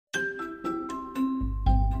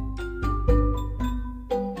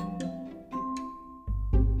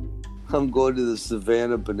I'm going to the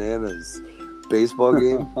Savannah Bananas baseball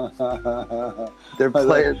game. They're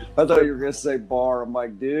playing. I thought you were going to say bar. I'm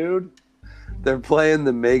like, dude. They're playing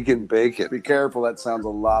the Macon Bacon. Be careful. That sounds a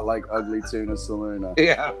lot like Ugly Tuna Saloon.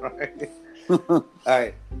 Yeah, right. All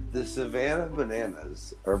right. The Savannah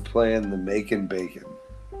Bananas are playing the Macon Bacon.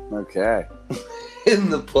 Okay. In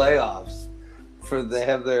the playoffs.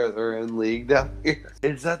 They're in league down here.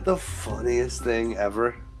 Is that the funniest thing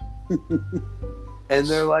ever? And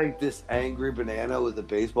they're like this angry banana with a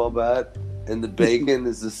baseball bat, and the bacon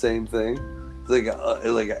is the same thing. It's like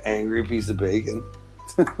an angry piece of bacon.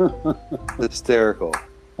 Hysterical.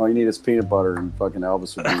 All you need is peanut butter and fucking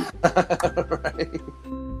Elvis would be. Right.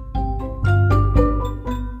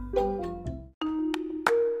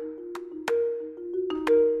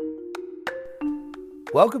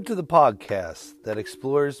 Welcome to the podcast that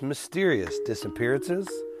explores mysterious disappearances,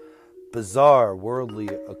 bizarre worldly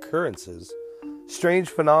occurrences, strange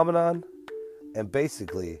phenomenon, and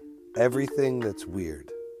basically everything that's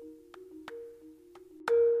weird.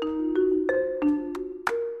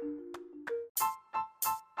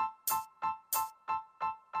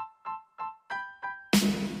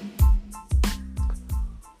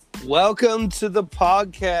 Welcome to the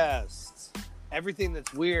podcast, Everything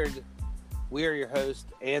That's Weird. We are your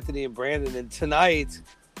hosts, Anthony and Brandon, and tonight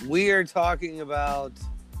we are talking about,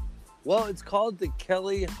 well, it's called the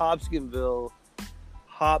Kelly Hopkinsville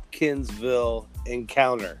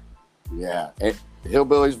encounter. Yeah,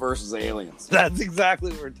 hillbillies versus aliens. That's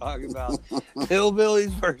exactly what we're talking about.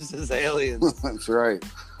 Hillbillies versus aliens. That's right.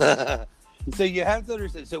 So you have to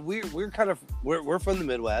understand. So we're from the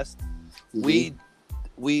Midwest. Mm-hmm.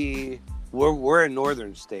 We're a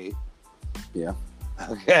northern state. Yeah.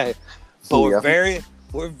 Okay. But Yeah.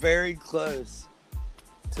 we're very close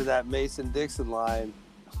to that Mason-Dixon line,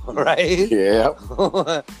 right?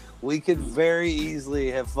 Yeah. We could very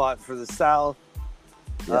easily have fought for the South.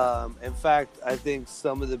 Yeah. In fact, I think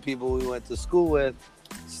some of the people we went to school with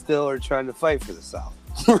still are trying to fight for the South.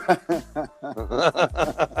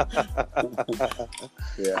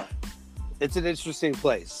 Yeah. It's an interesting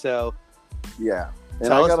place. So Yeah. And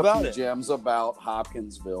tell I us got about a few it. gems about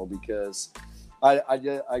Hopkinsville because I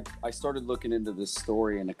started looking into this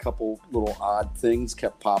story and a couple little odd things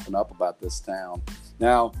kept popping up about this town.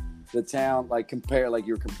 Now, the town, you're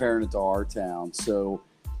comparing it to our town. So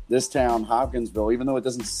this town, Hopkinsville, even though it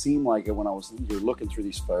doesn't seem like it when you're looking through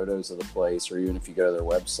these photos of the place, or even if you go to their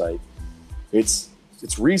website, it's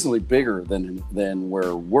reasonably bigger than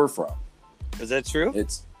where we're from. Is that true?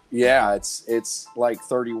 It's like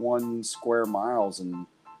 31 square miles, and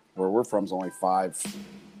where we're from is only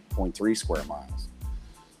 5.3 square miles.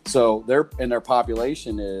 So their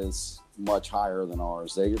population is much higher than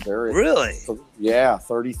ours. They're at, Really?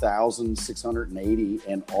 30,680,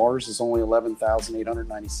 and ours is only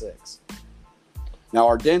 11,896. Now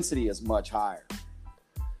our density is much higher.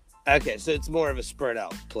 Okay, so it's more of a spread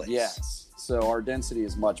out place. Yes. So our density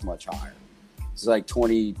is much, much higher. It's like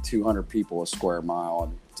 2,200 people a square mile,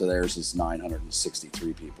 and to theirs is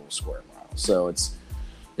 963 people a square mile. So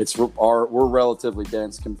we're relatively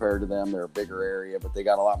dense compared to them. They're a bigger area, but they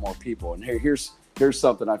got a lot more people. And here's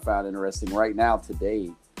something I found interesting. Right now,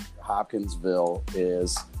 today, Hopkinsville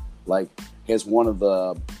has one of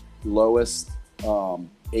the lowest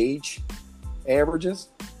age averages.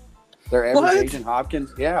 Their average age in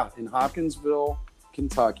Hopkinsville,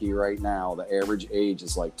 Kentucky, right now, the average age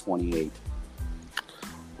is like 28.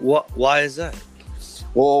 Why is that?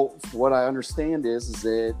 Well, what I understand is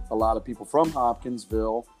that a lot of people from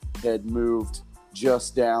Hopkinsville had moved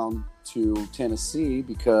just down to Tennessee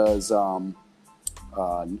because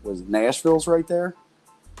was Nashville's right there,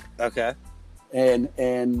 Okay.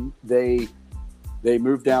 and they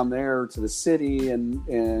moved down there to the city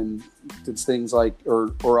and did things like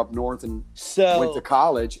or up north and went to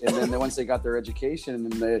college, and then once they got their education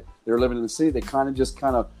and they were living in the city, they kind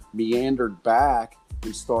of meandered back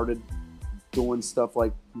and started doing stuff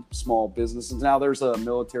like small businesses. Now there's a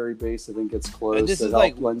military base. I think it's closed. And this is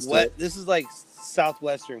like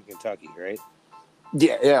southwestern Kentucky, right?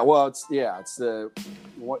 Yeah. Well, it's the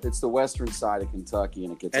western side of Kentucky,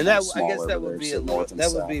 and it gets. And I guess that would be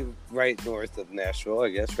would be right north of Nashville, I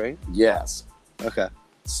guess, right? Yes. Okay.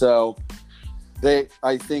 So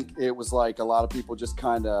I think it was like a lot of people just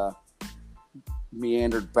kind of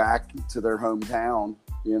meandered back to their hometown,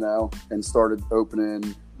 and started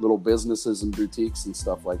opening little businesses and boutiques and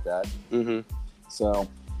stuff like that. Mm-hmm. So,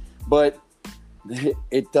 but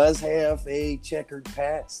it does have a checkered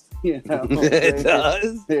past, It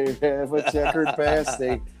does. They have a checkered past.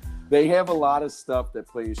 They have a lot of stuff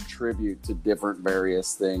that pays tribute to different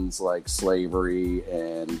various things like slavery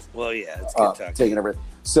and Well, yeah, it's Kentucky. taking over.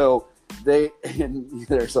 So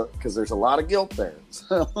there's a lot of guilt there.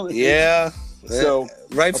 So, Yeah. So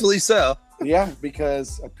rightfully so. yeah,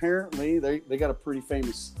 because apparently they got a pretty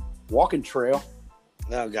famous walking trail.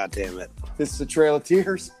 Oh, God damn it. It's the Trail of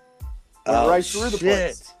Tears. Went right through the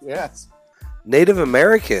place. Yes. Native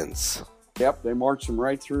Americans. Yep, they marched them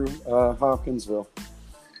right through Hopkinsville.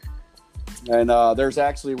 And there's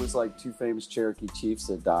actually was like 2 famous Cherokee chiefs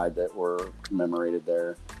that died that were commemorated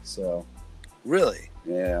there. So, Really?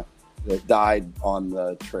 yeah, that died on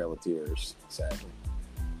the Trail of Tears, sadly.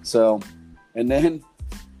 So, and then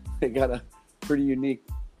they got a pretty unique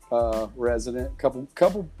resident,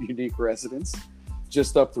 couple unique residents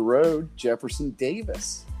just up the road. Jefferson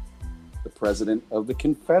Davis, the president of the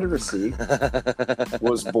Confederacy,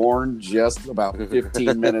 was born just about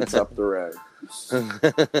 15 minutes up the road.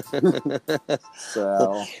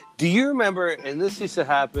 So, do you remember, and this used to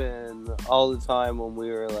happen all the time when we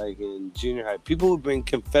were like in junior high, people would bring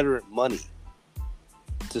Confederate money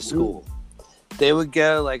to school. They would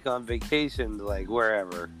go like on vacation to like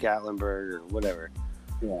wherever, Gatlinburg or whatever.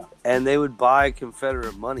 Yeah. And they would buy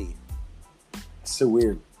Confederate money. So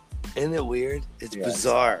weird. Isn't it weird? It's Yeah,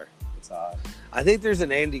 bizarre. It's odd. I think there's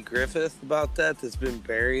an Andy Griffith about that's been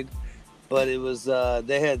buried, but it was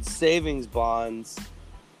they had savings bonds,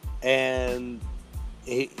 and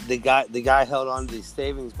the guy held on to these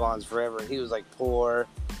savings bonds forever. He was like poor,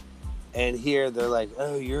 and here they're like,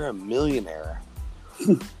 "Oh, you're a millionaire,"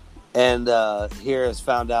 and here has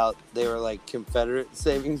found out they were like Confederate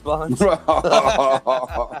savings bonds. That's a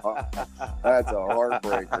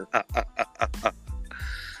heartbreaker.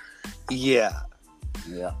 Yeah.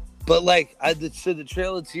 Yeah. But like, so the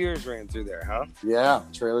Trail of Tears ran through there, huh? Yeah,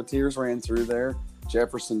 Trail of Tears ran through there.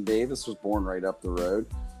 Jefferson Davis was born right up the road.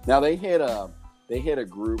 Now they had a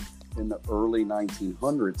group in the early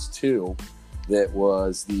 1900s too, that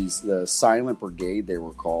was the Silent Brigade, they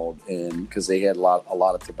were called, and because they had a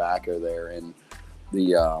lot of tobacco there, and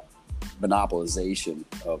the monopolization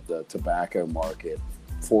of the tobacco market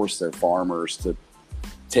forced their farmers to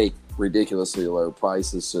take ridiculously low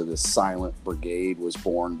prices. So the Silent Brigade was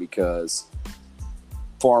born because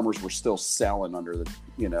farmers were still selling under the,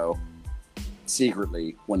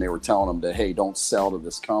 secretly when they were telling them that, hey, don't sell to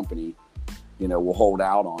this company, we'll hold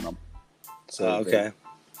out on them. So okay.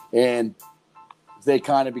 They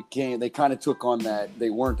kind of took on that. They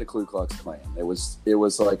weren't the Ku Klux Klan. It was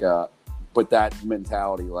like but that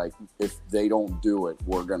mentality, like, if they don't do it,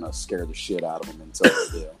 we're going to scare the shit out of them until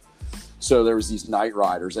they do. So there was these night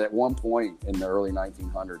riders. At one point in the early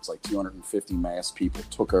 1900s, like 250 masked people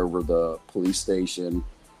took over the police station,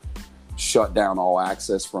 shut down all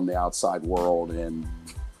access from the outside world, and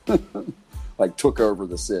like took over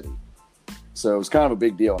the city. So it was kind of a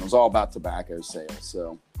big deal, and it was all about tobacco sales.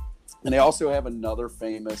 So, and they also have another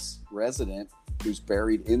famous resident who's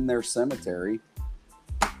buried in their cemetery,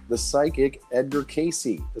 the psychic Edgar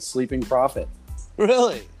Cayce, the sleeping prophet.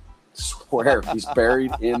 Really? Swear, he's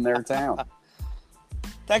buried in their town.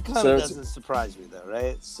 That kind of doesn't surprise me, though,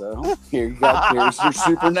 right? So here's your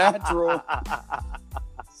supernatural.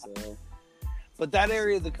 So, but that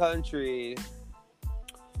area of the country.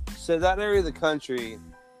 So that area of the country,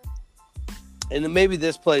 and then maybe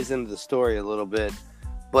this plays into the story a little bit,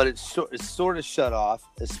 but it's sort of shut off,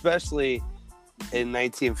 especially in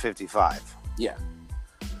 1955. Yeah,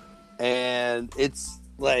 and it's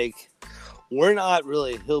like, we're not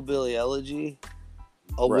really Hillbilly Elegy,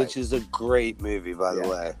 right, which is a great movie, by the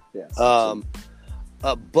way. Yes.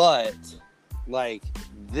 But like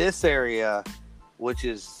this area, which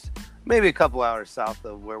is maybe a couple hours south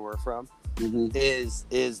of where we're from, is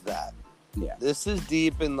that. Yeah. This is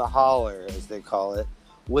deep in the holler, as they call it,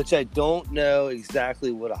 which I don't know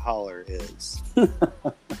exactly what a holler is.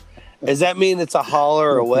 Does that mean it's a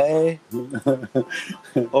holler away?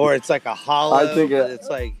 Or it's like a hollow, I think but it's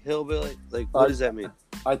like hillbilly? Like, what does that mean?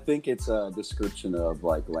 I think it's a description of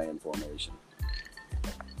like land formation.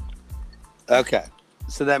 Okay.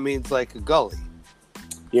 So that means like a gully.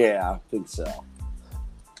 Yeah, I think so.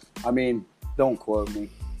 I mean, don't quote me.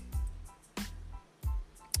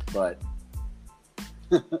 But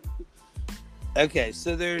okay,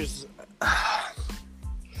 so there's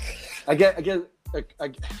I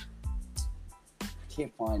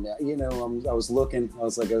can't find that. I was looking. I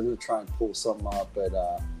was like, I was gonna try and pull something up, but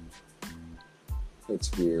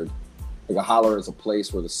it's weird. Like a holler is a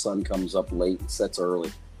place where the sun comes up late and sets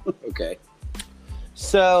early. Okay.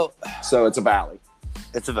 So it's a valley.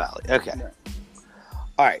 It's a valley. Okay. Yeah.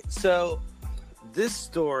 All right. So this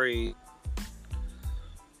story.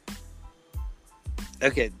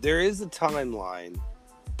 Okay, there is a timeline,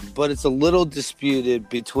 but it's a little disputed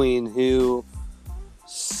between who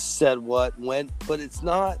said what when, but it's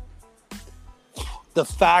not the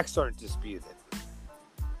facts aren't disputed.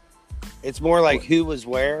 It's more like who was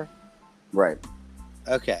where. Right.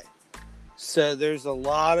 Okay. So there's a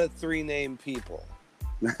lot of 3 named people.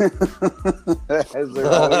 As there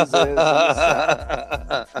always is in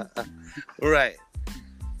the South. Right.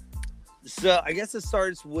 So I guess it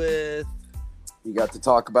starts with... You got to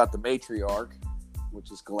talk about the matriarch,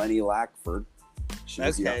 which is Glennie Lackford. She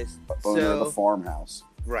was the owner of the farmhouse.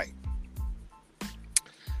 Right.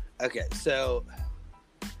 Okay, so...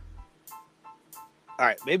 All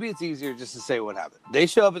right, maybe it's easier just to say what happened. They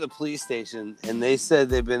show up at the police station, and they said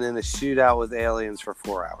they've been in a shootout with aliens for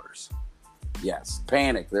 4 hours. Yes,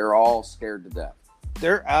 panic. They're all scared to death.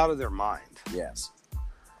 They're out of their mind. Yes.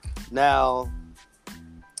 Now,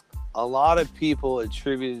 a lot of people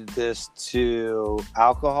attributed this to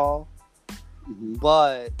alcohol,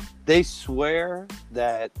 but they swear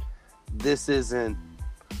that this isn't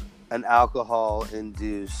an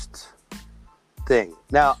alcohol-induced thing.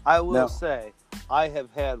 Now, I will say, I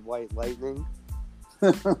have had white lightning.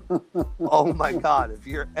 Oh my God, if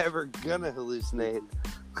you're ever gonna hallucinate,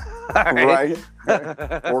 right?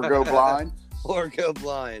 Or go blind. Or go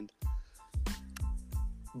blind.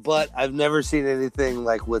 But I've never seen anything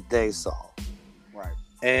like what they saw. Right.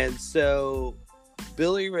 And so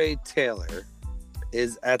Billy Ray Taylor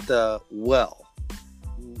is at the well.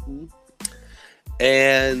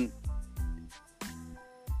 And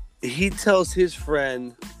he tells his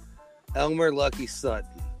friend Elmer Lucky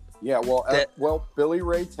Sutton. Yeah, well, Billy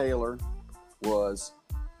Ray Taylor was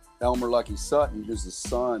Elmer Lucky Sutton, who's the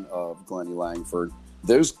son of Glennie Langford.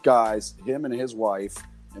 Those guys, him and his wife,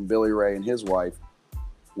 and Billy Ray and his wife,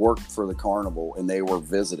 worked for the carnival, and they were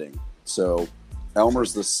visiting. So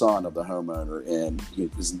Elmer's the son of the homeowner, and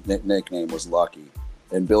his nickname was Lucky,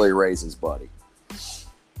 and Billy Ray's his buddy.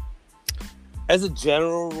 As a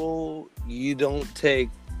general rule, you don't take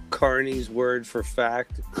Carney's word for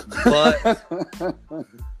fact, but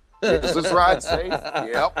is this ride safe?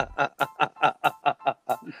 Yep.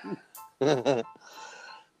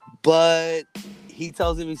 But he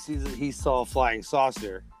tells him he saw a flying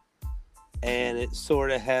saucer, and it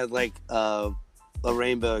sort of had like a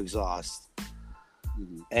rainbow exhaust,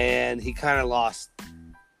 and he kind of lost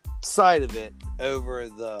sight of it over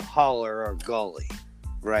the holler or gully,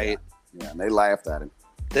 right? Yeah, and they laughed at him.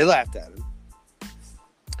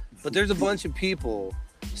 But there's a bunch of people.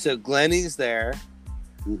 So Glennie's there.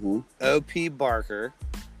 O.P. Barker.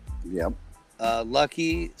 Yep.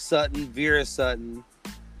 Lucky Sutton, Vera Sutton,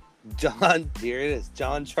 John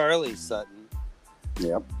Charlie Sutton.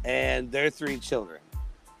 Yep. And their 3 children.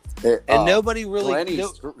 And nobody really...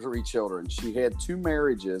 Glennie's 3 children. She had 2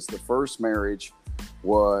 marriages. The first marriage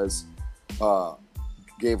was...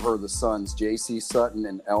 gave her the sons J.C. Sutton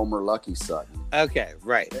and Elmer Lucky Sutton. Okay,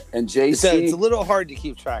 right. And J.C. So it's a little hard to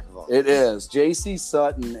keep track of all. It is. J.C.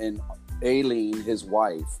 Sutton and Aileen, his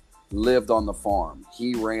wife, lived on the farm.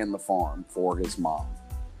 He ran the farm for his mom.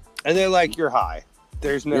 And they're like, you're high.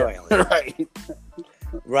 There's no alien. Right.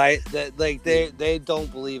 Right? That like they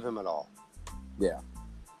don't believe him at all. Yeah.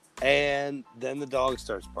 And then the dog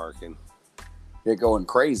starts barking. They're going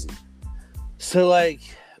crazy. So like,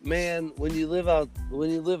 man, when you live out in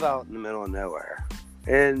the middle of nowhere,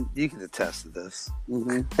 and you can attest to this,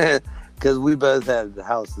 because we both had the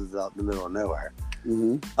houses out in the middle of nowhere.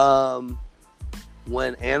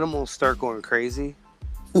 When animals start going crazy,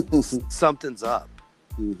 something's up.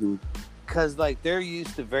 Because like they're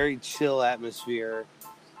used to very chill atmosphere,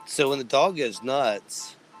 so when the dog goes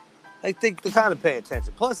nuts, like they kind of pay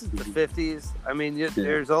attention. Plus, it's the 50s. I mean,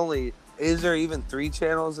 is there even 3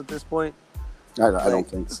 channels at this point? I don't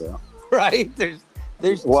think so. Right? There's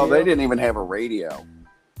well, 2. they didn't even have a radio.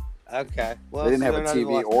 Okay. Well, they didn't have a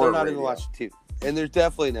TV or they're a not radio. even watching TV. And there's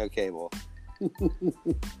definitely no cable.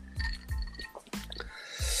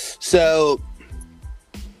 So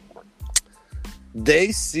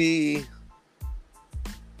they see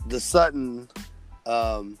the Sutton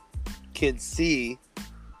kids see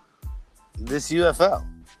this UFO.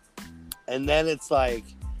 And then it's like,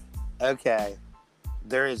 okay,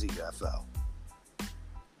 there is a UFO.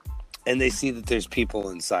 And they see that there's people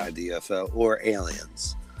inside the UFO or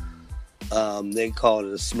aliens. They call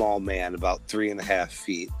it a small man, about 3.5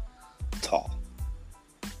 feet tall.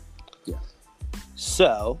 Yeah.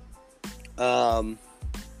 So,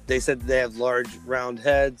 they said they have large round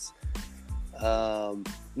heads.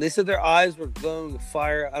 They said their eyes were glowing with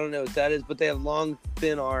fire. I don't know what that is, but they have long,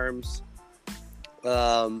 thin arms,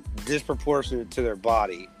 disproportionate to their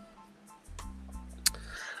body.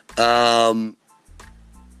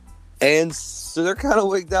 And so they're kind of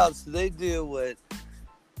wigged out. So they do what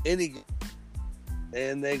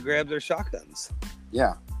and they grab their shotguns.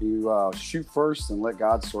 Yeah, you shoot first and let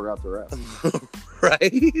God sort out the rest.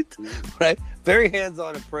 Right? Right. Very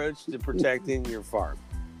hands-on approach to protecting your farm.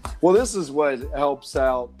 Well, this is what helps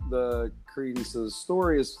out the credence of the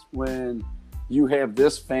story is when you have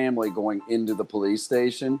this family going into the police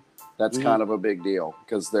station. That's kind of a big deal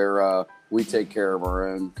because they're we take care of our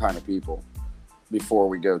own kind of people before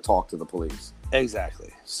we go talk to the police.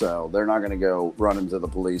 Exactly. So they're not going to go run into the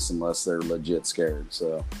police unless they're legit scared.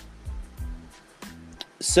 So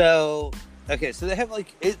okay, so they have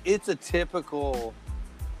like it's a typical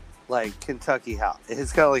like Kentucky house.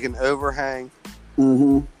 It's got like an overhang.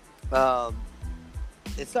 Mm-hmm.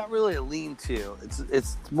 It's not really a lean-to.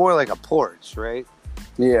 It's more like a porch, right?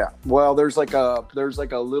 Yeah. Well, there's like a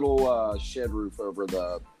little shed roof over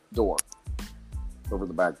the door, over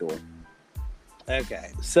the back door.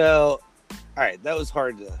 Okay. So, all right, that was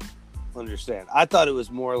hard to understand. I thought it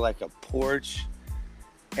was more like a porch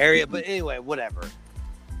area, but anyway, whatever.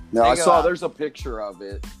 No, I saw there's a picture of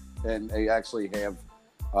it, and they actually have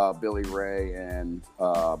Billy Ray and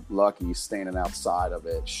Lucky standing outside of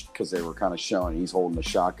it because they were kind of showing he's holding the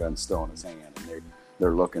shotgun still in his hand, and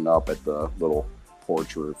they're looking up at the little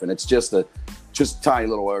porch roof, and it's just a tiny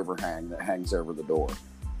little overhang that hangs over the door.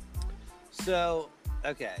 So,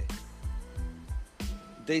 okay,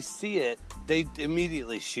 they see it, they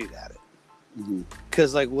immediately shoot at it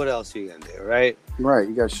because, like, what else are you gonna do, right? Right,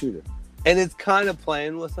 you gotta shoot it, and it's kind of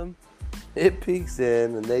playing with them. It peeks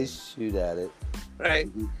in and they shoot at it. Right.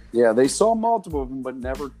 Yeah, they saw multiple of them, but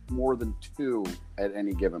never more than 2 at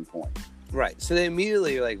any given point. Right. So they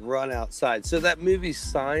immediately like run outside. So that movie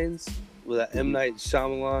Signs with that M. Night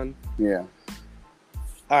Shyamalan. Yeah.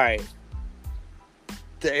 All right.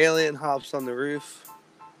 The alien hops on the roof.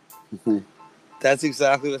 That's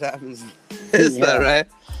exactly what happens. Is that right?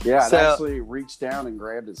 Yeah, it actually reached down and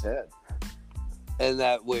grabbed his head. And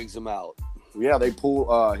that wigs him out. Yeah, they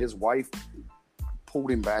pull. His wife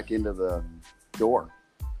pulled him back into the door,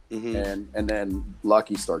 and then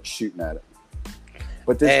Lucky starts shooting at it.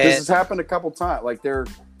 But this has happened a couple times. Like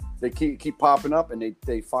they keep popping up, and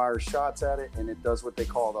they fire shots at it, and it does what they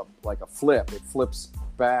call like a flip. It flips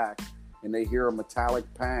back, and they hear a metallic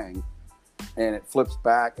pang, and it flips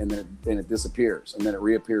back, and then it disappears, and then it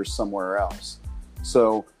reappears somewhere else.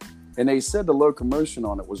 So, and they said the locomotion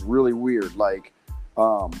on it was really weird. Like,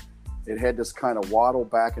 it had this kind of waddle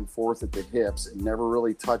back and forth at the hips. It never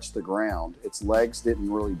really touched the ground. Its legs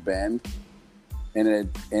didn't really bend, and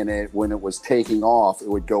it when it was taking off, it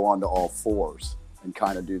would go onto all fours and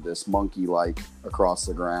kind of do this monkey-like across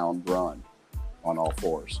the ground run on all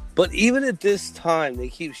fours. But even at this time, they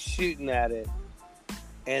keep shooting at it,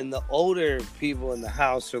 and the older people in the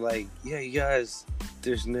house are like, "Yeah, you guys,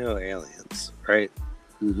 there's no aliens, right?"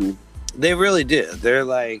 Mm-hmm. They really do. They're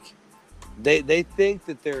like, they think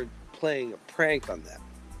that they're playing a prank on them,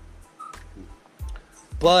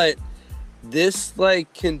 but this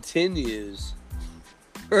like continues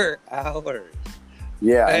for hours.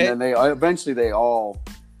 Yeah, right? And then they all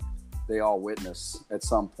witness at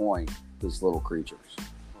some point these little creatures,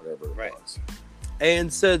 whatever it was.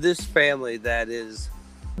 And so this family that is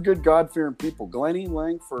good God-fearing people. Glennie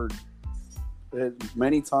Langford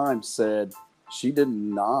many times said she did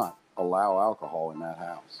not allow alcohol in that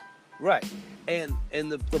house. Right. And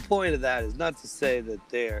the point of that is not to say that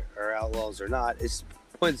they are outlaws or not. It's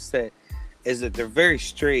the point to say is that they're very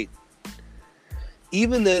straight.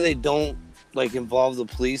 Even though they don't like involve the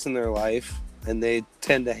police in their life and they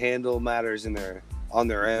tend to handle matters on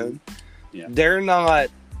their own, they're not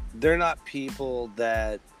people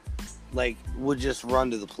that like would just run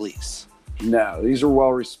to the police. No, these are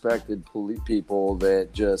well-respected people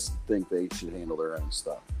that just think they should handle their own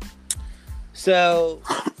stuff. So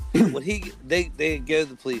when they go to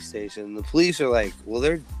the police station, the police are like, well,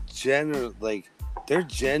 they're genuinely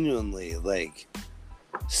like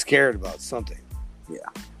scared about something. Yeah,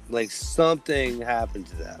 like something happened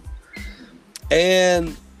to them,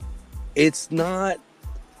 and it's not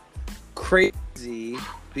crazy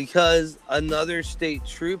because another state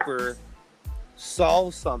trooper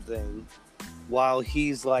saw something while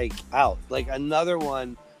he's like out, like another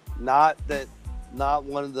one, not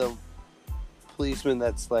one of the policemen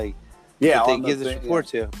that's like that they give this report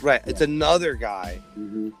to. Right. Yeah. It's another guy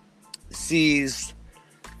sees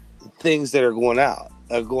things that are going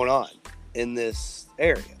on in this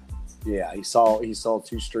area. Yeah, he saw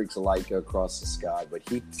 2 streaks of light go across the sky, but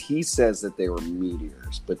he says that they were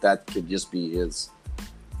meteors, but that could just be his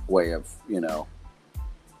way of,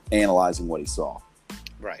 analyzing what he saw.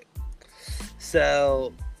 Right.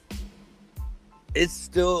 So it's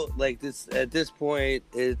still like this at this point.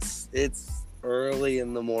 It's early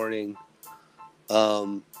in the morning.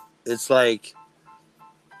 It's like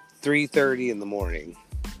 3:30 in the morning.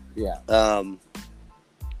 Yeah.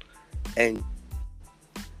 And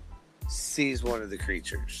sees one of the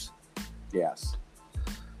creatures. Yes.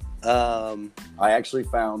 I actually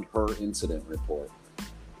found her incident report.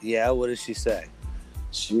 Yeah, what did she say?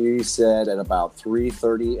 She said at about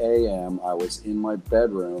 3:30 a.m. I was in my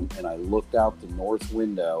bedroom and I looked out the north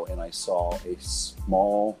window and I saw a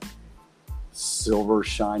small silver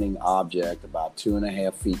shining object about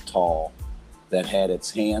 2.5 feet tall that had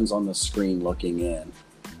its hands on the screen looking in.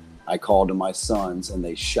 I called to my sons and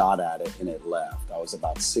they shot at it and it left. I was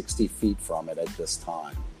about 60 feet from it at this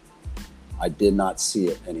time. I did not see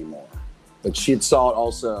it anymore. But she had saw it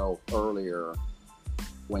also earlier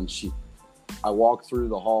when I walked through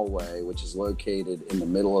the hallway, which is located in the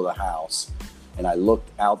middle of the house, and I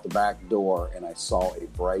looked out the back door and I saw a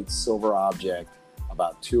bright silver object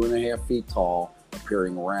about 2.5 feet tall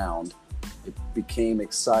appearing round. It became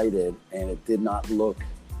excited and I did not look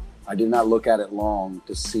at it long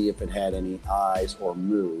to see if it had any eyes or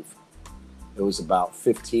move. It was about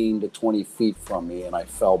 15 to 20 feet from me and I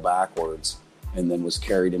fell backwards and then was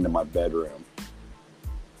carried into my bedroom.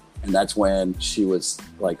 And that's when she was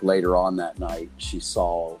like later on that night, she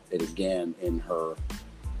saw it again in her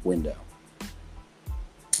window.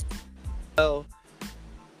 Oh,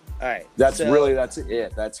 all right. That's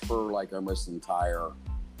it. That's for like almost entire.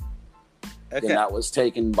 Okay. And that was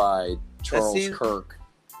taken by Charles Kirk.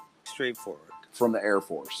 Straightforward. From the Air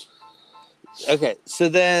Force. Okay. So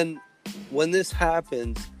then when this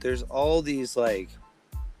happens, there's all these like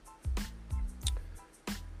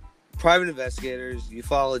private investigators,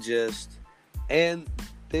 ufologists, and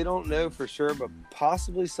they don't know for sure, but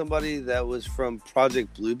possibly somebody that was from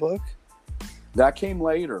Project Blue Book. That came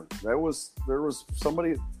later. There was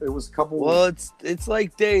somebody. It was a couple. Well, it's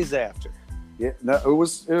like days after. Yeah, no, it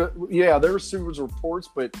was. Yeah, there was reports,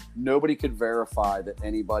 but nobody could verify that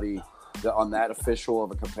anybody on that official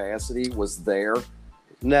of a capacity was there.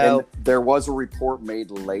 No, and there was a report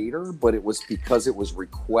made later, but it was because it was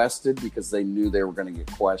requested because they knew they were going to get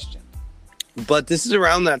questioned. But this is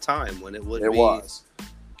around that time when it was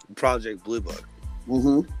Project Blue Book.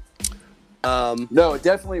 Mm-hmm. No, it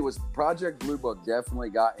definitely was. Project Blue Book definitely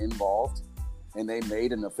got involved, and they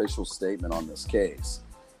made an official statement on this case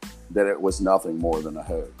that it was nothing more than a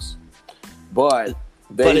hoax. But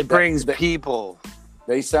it brings people.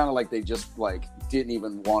 They sounded like they just like didn't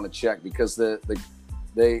even want to check because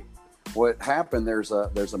what happened. There's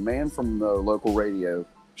a man from the local radio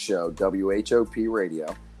show WHOP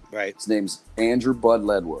Radio. Right. His name's Andrew Bud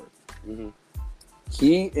Ledworth. Mm-hmm.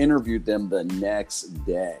 He interviewed them the next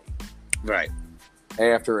day. Right.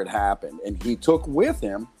 After it happened. And he took with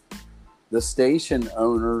him the station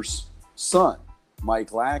owner's son,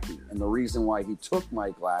 Mike Lackey. And the reason why he took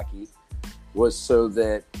Mike Lackey was so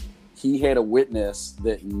that he had a witness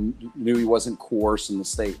that knew he wasn't coerced in the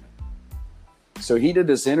statement. So he did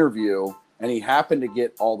this interview and he happened to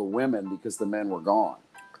get all the women because the men were gone.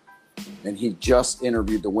 And he just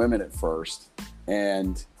interviewed the women at first,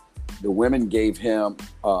 and the women gave him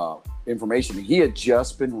information. He had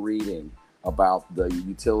just been reading about the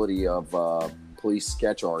utility of police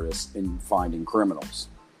sketch artists in finding criminals.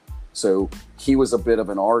 So he was a bit of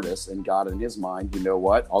an artist and got in his mind, you know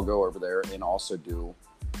what, I'll go over there and also do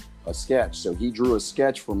a sketch. So he drew a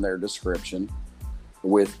sketch from their description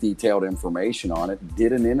with detailed information on it,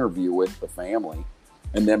 did an interview with the family,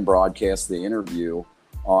 and then broadcast the interview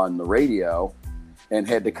on the radio, and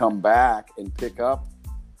had to come back and pick up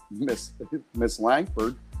Miss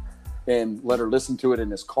Langford and let her listen to it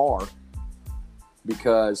in his car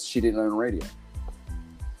because she didn't own radio.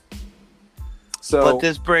 So, but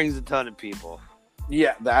this brings a ton of people.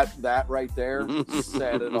 Yeah, that right there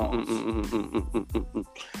set it off.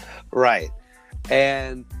 Right.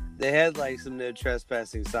 And they had like some no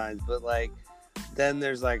trespassing signs, but like then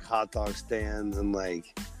there's like hot dog stands and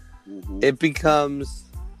like it becomes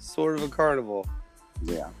sort of a carnival.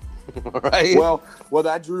 Yeah. Right. Well,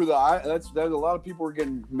 that drew the eye. There's a lot of people were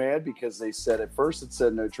getting mad because they said at first it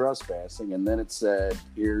said no trespassing, and then it said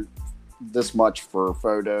here this much for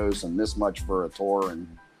photos and this much for a tour and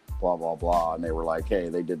blah blah blah. And they were like, hey,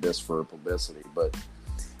 they did this for publicity, but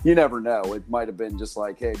you never know. It might have been just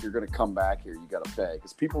like, hey, if you're going to come back here, you got to pay,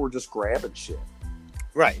 because people were just grabbing shit.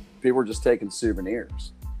 Right. People were just taking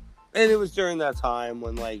souvenirs. And it was during that time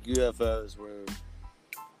when like UFOs were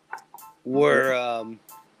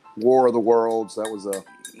War of the Worlds. That was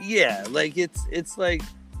like it's like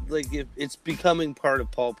if it's becoming part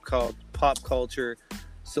of pop culture,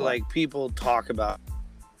 so like people talk about.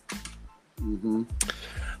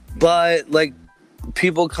 But like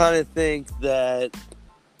people kind of think that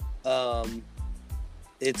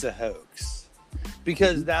it's a hoax.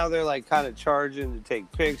 because now they're like kind of charging to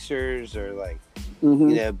take pictures or like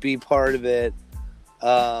Mm-hmm. be part of it.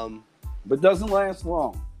 But doesn't last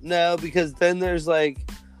long. No, because then there's like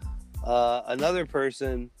another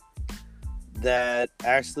person that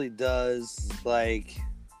actually does like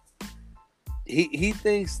he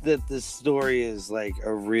thinks that this story is like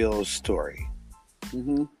a real story.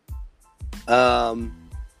 Mm-hmm.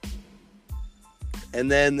 And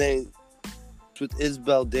then they with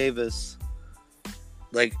Isabel Davis,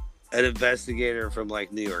 like an investigator from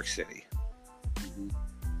like New York City.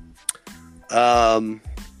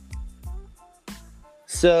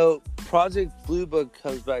 So Project Blue Book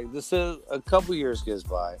comes back. This is a couple years goes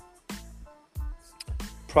by.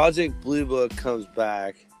 Project Blue Book comes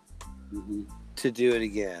back to do it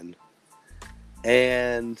again,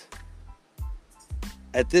 and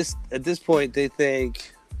at this point, they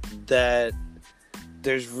think that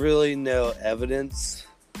there's really no evidence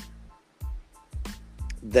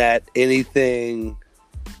that anything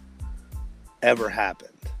ever happened.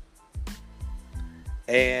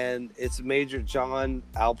 And it's Major John E.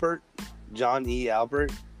 Alpert.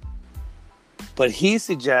 But he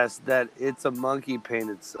suggests that it's a monkey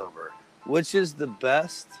painted silver, which is the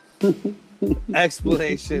best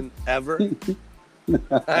explanation ever.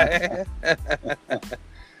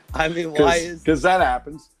 I mean, because that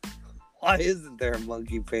happens. Why isn't there a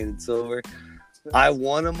monkey painted silver? I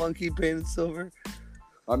want a monkey painted silver.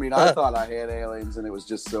 I mean, I thought I had aliens and it was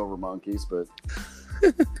just silver monkeys, but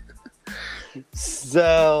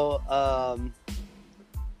so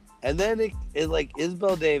and then it like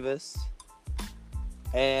Isabel Davis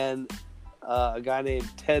and a guy named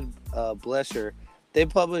Ted Blesher, they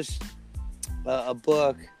published a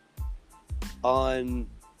book on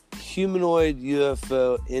humanoid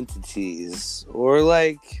UFO entities or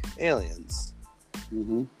like aliens,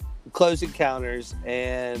 close encounters,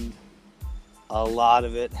 and a lot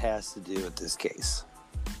of it has to do with this case.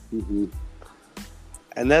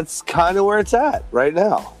 And that's kind of where it's at right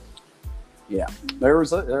now. Yeah,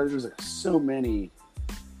 there's so many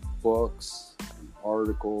books, and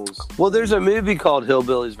articles. Well, there's a movie called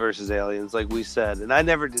Hillbillies versus Aliens, like we said, and I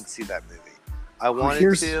never did see that movie. I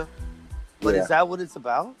wanted to, but is that what it's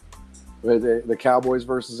about? The Cowboys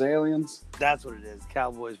versus Aliens? That's what it is.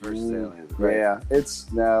 Cowboys versus Aliens. Right? Yeah,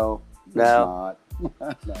 it's not. No.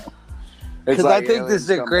 Because I think this is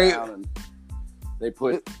a great. They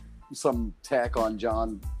put some tech on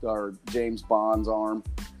James Bond's arm.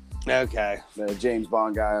 Okay. The James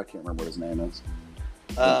Bond guy, I can't remember what his name is.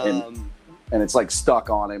 And it's like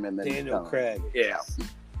stuck on him, and then Daniel Craig. Yeah.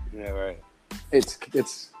 Yeah, right. It's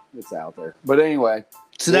out there. But anyway.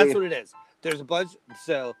 So that's what it is. There's a bunch.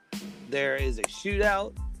 So there is a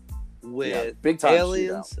shootout with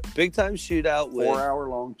aliens. Big time shootout with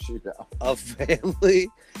 4-hour-long shootout. A family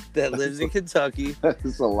that lives in Kentucky.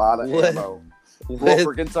 That's a lot of ammo. Well,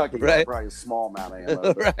 for Kentucky, right? Probably a small amount of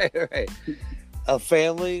ammo. Right. A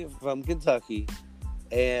family from Kentucky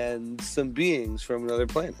and some beings from another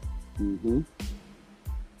planet.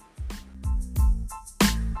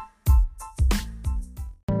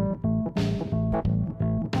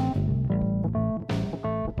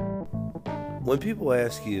 When people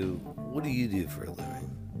ask you, what do you do for a living?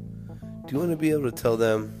 Do you want to be able to tell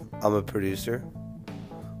them I'm a producer?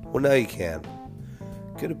 Well, now you can.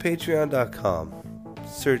 Go to patreon.com,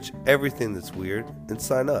 search everything that's weird, and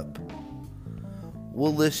sign up.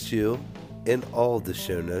 We'll list you in all the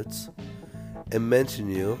show notes and mention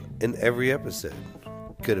you in every episode.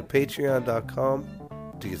 Go to patreon.com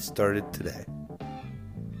to get started today.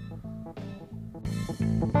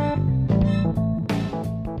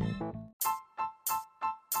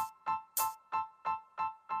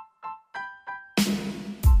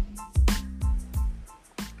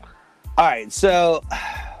 All right, so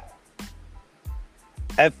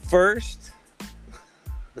at first,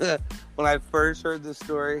 when I first heard this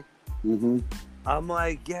story, I'm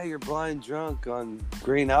like, yeah, you're blind drunk on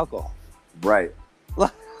green alcohol. Right.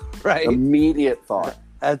 Right. Immediate thought.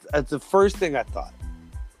 That's the first thing I thought.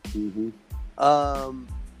 And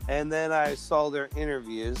then I saw their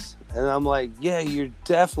interviews, and I'm like, yeah, you're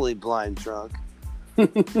definitely blind drunk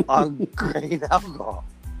on green alcohol.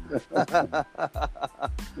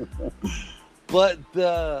 But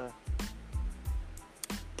the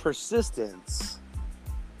persistence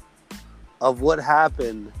of what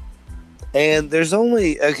happened, and there's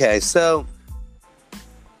only so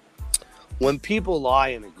when people lie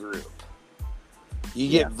in a group, you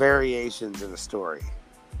get variations in a story,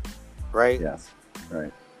 right? Yes,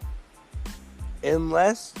 right.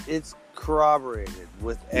 Unless it's corroborated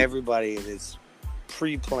with everybody and it's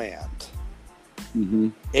pre-planned.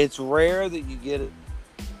 It's rare that you get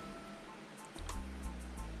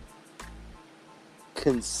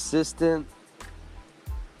consistent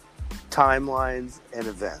timelines and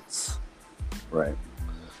events. Right.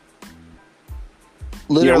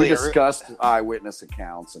 Literally, we discussed eyewitness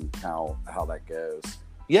accounts and how that goes.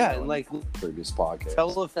 Yeah, and like previous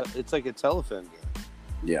podcast. It's like a telephone game.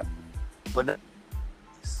 Yeah. But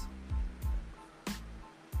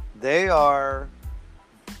they are,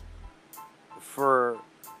 for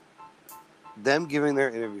them giving their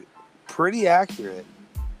interview, pretty accurate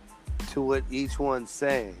to what each one's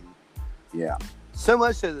saying. Yeah. So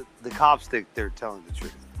much that the cops think they're telling the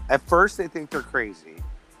truth. At first, they think they're crazy.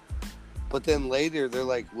 But then later, they're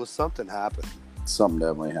like, well, something happened. Something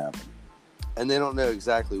definitely happened. And they don't know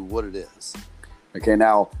exactly what it is. Okay,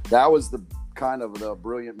 now, that was the kind of the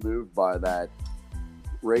brilliant move by that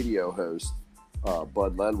radio host,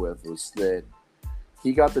 Bud Ledwith, was that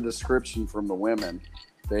he got the description from the women.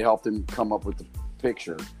 They helped him come up with the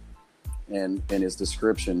picture and his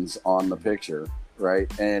descriptions on the picture, right?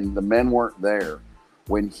 And the men weren't there.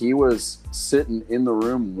 When he was sitting in the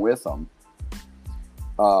room with them,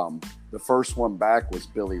 the first one back was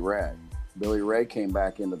Billy Ray. Billy Ray came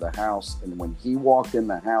back into the house, and when he walked in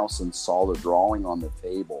the house and saw the drawing on the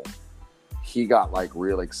table, he got like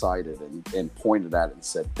real excited and pointed at it and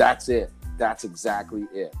said, "That's it. That's exactly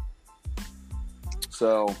it."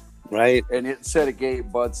 So, right. And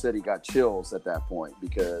Bud said he got chills at that point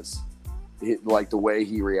because like the way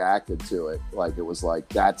he reacted to it, like it was like,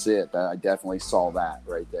 that's it. I definitely saw that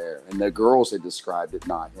right there. And the girls had described it,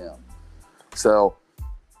 not him. So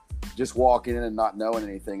just walking in and not knowing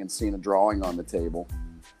anything and seeing a drawing on the table,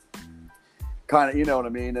 kind of, you know what I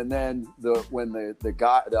mean? And then when the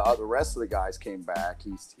rest of the guys came back,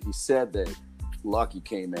 he said that Lucky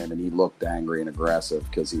came in and he looked angry and aggressive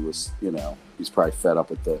because he was, he's probably fed up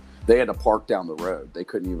with they had to park down the road. They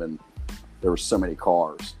couldn't even, there were so many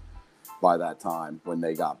cars by that time when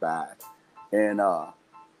they got back. And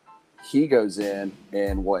he goes in,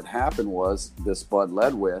 and what happened was this Bud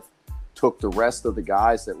Ledwith took the rest of the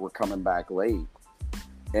guys that were coming back late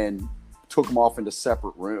and took them off into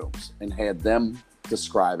separate rooms and had them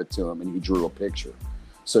describe it to him, and he drew a picture.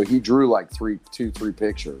 So he drew like three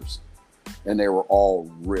pictures, and they were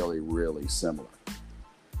all really, really similar.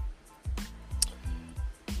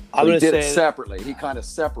 He did it separately. He kind of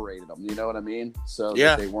separated them, you know what I mean? So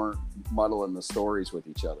that they weren't muddling the stories with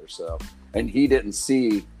each other. So, and he didn't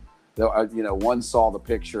see, one saw the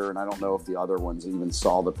picture, and I don't know if the other ones even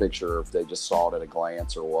saw the picture, or if they just saw it at a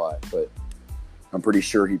glance or what. But I'm pretty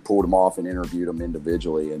sure he pulled them off and interviewed them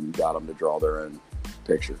individually and got them to draw their own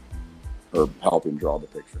picture, or help him draw the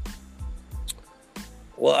picture.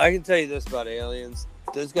 Well, I can tell you this about aliens.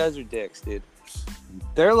 Those guys are dicks, dude.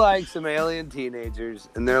 They're like some alien teenagers,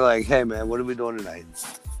 and they're like, "Hey, man, what are we doing tonight?"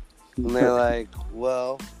 And they're like,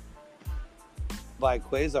 "Well, buy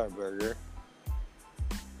Quasar Burger."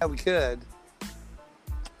 Yeah, we could.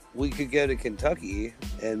 We could go to Kentucky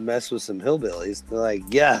and mess with some hillbillies. They're like,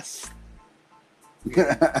 "Yes."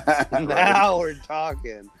 Now we're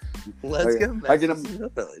talking. Let's go mess with some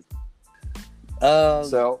hillbillies.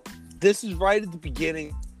 So this is right at the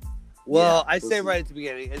beginning. Well, I say right at the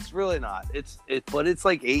beginning. It's really not. But it's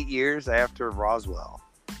like 8 years after Roswell.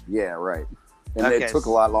 Yeah, right. And it took a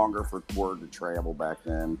lot longer for word to travel back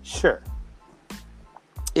then. Sure.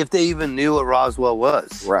 If they even knew what Roswell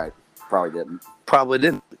was. Right. Probably didn't.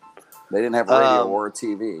 They didn't have radio or a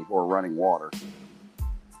TV or running water.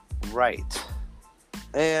 Right.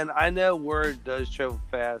 And I know word does travel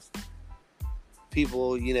fast.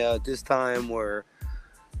 People, at this time were...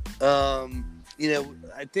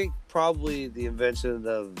 I think probably the invention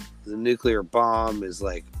of the nuclear bomb is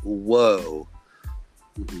like, whoa,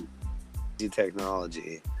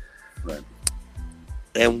 technology. Right.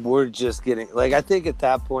 And we're just getting, I think at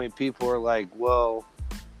that point, people are like, well,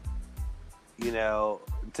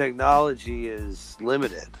 technology is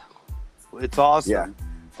limited. It's awesome. Yeah.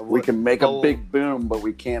 We can make a big boom, but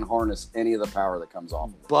we can't harness any of the power that comes off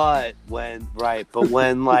of it. But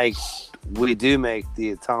when we do make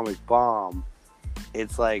the atomic bomb,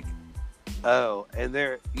 it's like, oh, and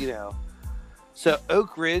they're, so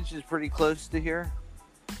Oak Ridge is pretty close to here.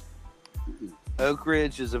 Oak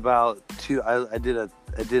Ridge is about I did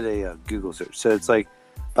a Google search. So it's like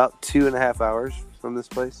about 2.5 hours from this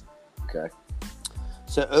place. Okay.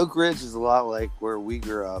 So Oak Ridge is a lot like where we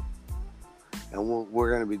grew up. And we're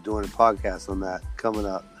going to be doing a podcast on that coming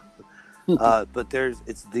up. But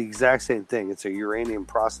it's the exact same thing. It's a uranium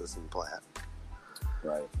processing plant.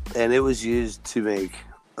 Right. And it was used to make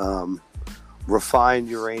refined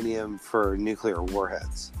uranium for nuclear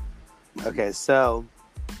warheads. Okay, so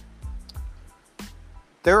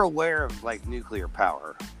they're aware of nuclear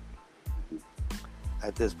power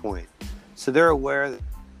at this point. So they're aware that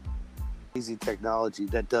easy technology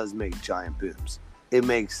that does make giant booms. It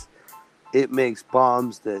makes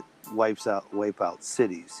bombs that wipe out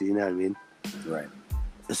cities. You know what I mean? Right.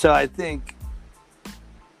 So I think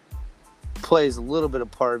plays a little bit of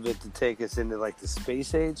part of it to take us into like the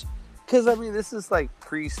space age, because I mean this is like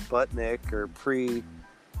pre-Sputnik or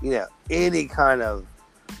any kind of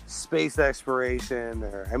space exploration,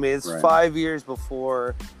 or I mean it's Right. 5 years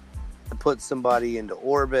before to put somebody into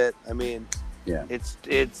orbit. I mean, Yeah.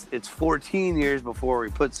 it's 14 years before we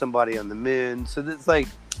put somebody on the moon. So it's like,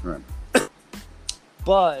 Right.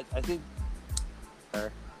 but I think,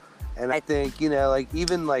 and I think like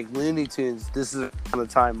even like Looney Tunes. This is around the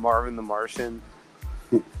time Marvin the Martian.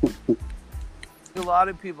 A lot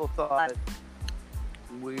of people thought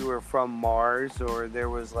we were from Mars, or there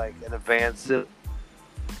was like an advanced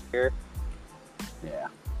here. Yeah.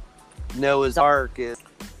 Noah's Ark is.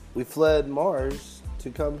 We fled Mars to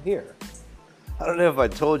come here. I don't know if I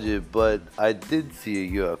told you, but I did see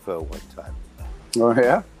a UFO one time. Oh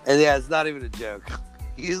yeah. And yeah, it's not even a joke.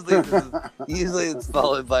 Usually it's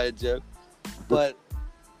followed by a joke. But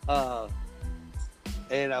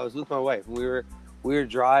and I was with my wife, and we were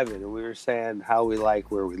driving, and we were saying how we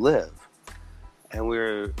like where we live.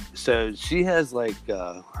 And so she has like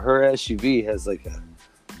her SUV has like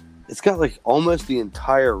it's got like almost the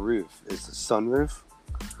entire roof is the sunroof.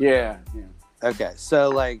 Yeah. Yeah. Okay, so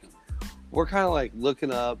like we're kind of like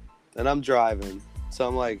looking up, and I'm driving, so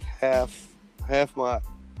I'm like half my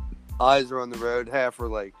eyes are on the road, half are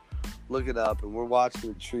like looking up, and we're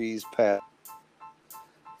watching the trees pass.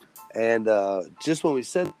 And just when we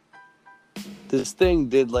said, this thing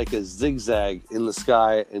did like a zigzag in the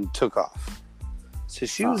sky and took off. So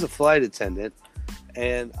she was a flight attendant,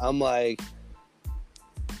 and I'm like,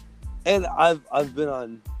 and I've been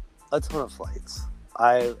on a ton of flights.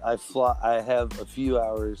 I have a few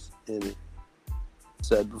hours in it,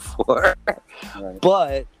 said before, Right.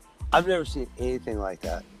 but I've never seen anything like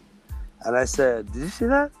that. And I said, "Did you see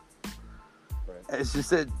that?" Right. And she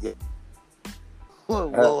said, "Yeah."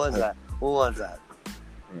 What was that? What was that?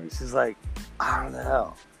 Right. She's like, "I don't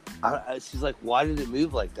know." She's like, "Why did it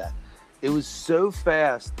move like that?" It was so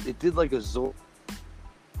fast. It did like a Z.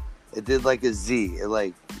 It did like a Z.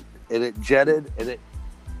 And it jetted, and it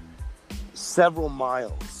several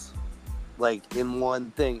miles, like in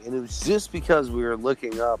one thing. And it was just because we were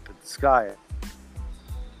looking up at the sky.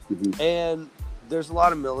 Mhm. And there's a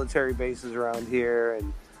lot of military bases around here,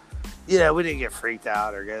 and we didn't get freaked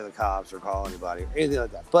out or go to the cops or call anybody or anything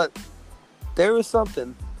like that. But there was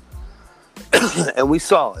something, and we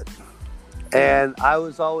saw it. And I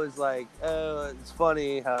was always like, "Oh, it's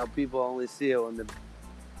funny how people only see it when the."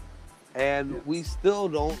 And we still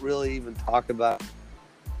don't really even talk about.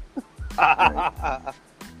 Right.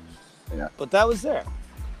 Yeah. But that was there.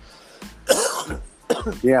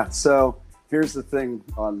 Yeah. So here's the thing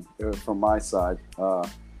from my side.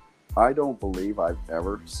 I don't believe I've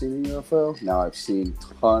ever seen a UFO. Now I've seen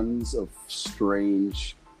tons of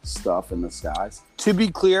strange stuff in the skies. To be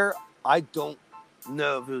clear, I don't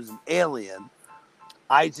know if it was an alien.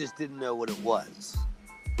 I just didn't know what it was.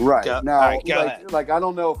 Right. Go Now, ahead. like I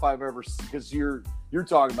don't know if I've ever, because you're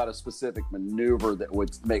talking about a specific maneuver that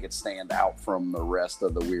would make it stand out from the rest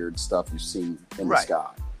of the weird stuff you've seen in the Right. sky.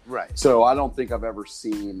 Right. So I don't think I've ever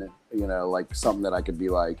seen, like something that I could be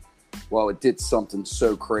like, well, it did something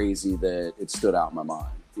so crazy that it stood out in my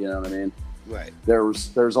mind. You know what I mean? Right.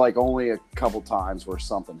 There's like only a couple times where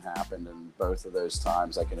something happened, and both of those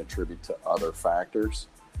times I can attribute to other factors.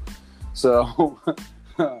 So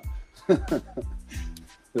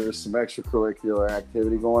there's some extracurricular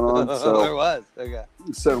activity going on. There So was. Okay.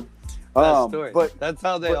 so That story. but That's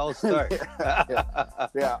how they all start.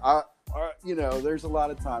 yeah, there's a lot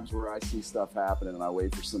of times where I see stuff happening and I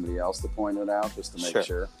wait for somebody else to point it out just to make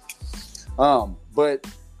sure. But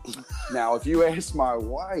now if you ask my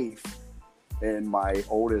wife and my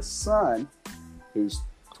oldest son, who's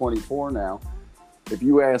 24 now, if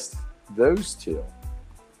you asked those two,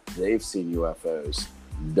 they've seen UFOs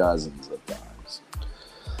dozens of times.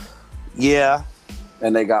 Yeah.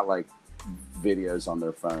 And they got like videos on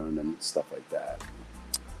their phone and stuff like that.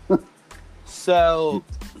 So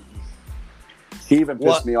He even pissed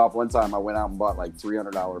What? me off one time. I went out and bought like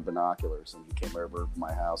 $300 binoculars, and he came over to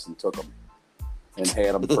my house and took them and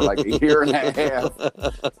had them for like a year and a half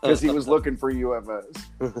because he was looking for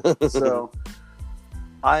UFOs. So,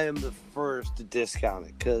 I am the first to discount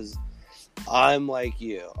it because I'm like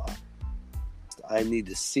you. I need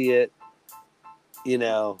to see it, and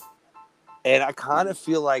I kind of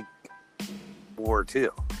feel like War II.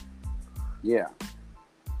 yeah.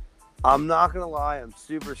 I'm not going to lie. I'm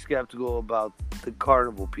super skeptical about the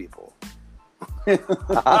carnival people.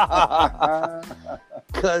 Because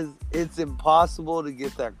it's impossible to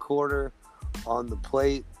get that quarter on the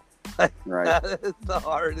plate. Right. That is the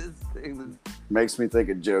hardest thing. Makes me think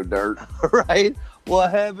of Joe Dirt. Right? Well,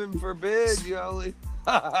 heaven forbid, you only.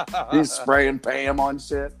 He's spraying Pam on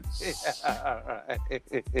shit. Yeah,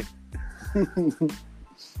 right.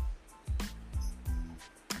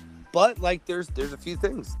 But like, there's a few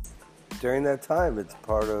things. During that time, it's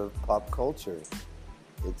part of pop culture.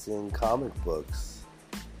 It's in comic books.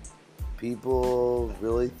 People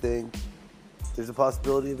really think there's a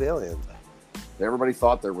possibility of aliens. Everybody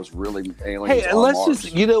thought there was really aliens Hey, and on let's Mars.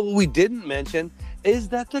 just, what we didn't mention is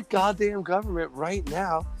that the goddamn government right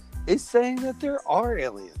now is saying that there are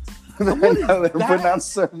aliens. I What is know, they're putting that? out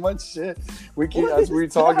so much shit. We can't, What as we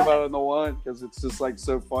is talked that? about in the one, because it's just like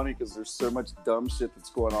so funny because there's so much dumb shit that's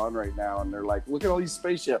going on right now, and they're like, "Look at all these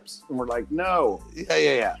spaceships," and we're like, "No,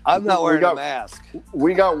 Yeah. I'm not We wearing got- a mask.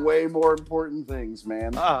 we got way more important things,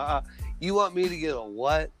 man." You want me to get a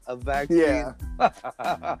what? A vaccine?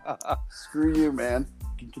 Yeah, screw you, man.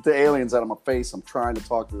 Get the aliens out of my face. I'm trying to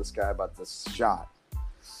talk to this guy about this shot.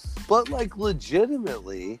 But like,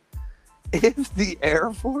 legitimately, if the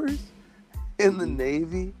Air Force and the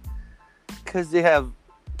Navy, because they have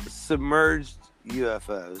submerged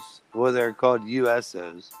UFOs, well, they're called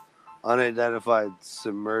USOs, unidentified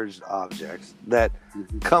submerged objects that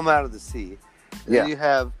come out of the sea. And Yeah. then you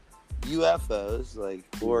have UFOs, like,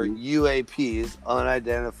 or UAPs,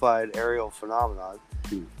 unidentified aerial phenomenon.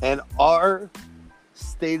 And our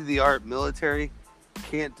state-of-the-art military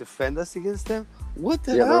can't defend us against them. What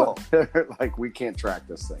the hell? They're like, we can't track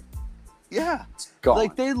this thing. Yeah. It's gone.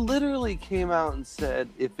 Like, they literally came out and said,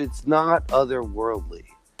 if it's not otherworldly,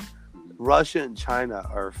 Russia and China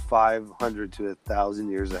are 500 to 1,000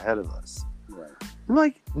 years ahead of us. Right. I'm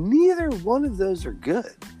like, neither one of those are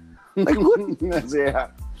good. Like, what Yeah,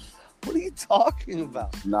 are you talking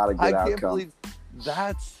about? not a good I can't outcome. believe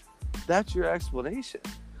that's your explanation.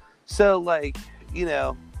 So, like,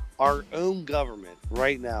 our own government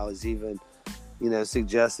right now is even,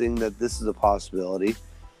 suggesting that this is a possibility.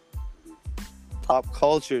 Pop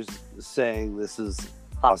culture's saying this is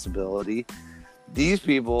a possibility. These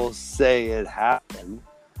people say it happened.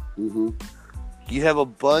 You have a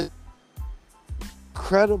bunch of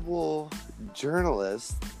credible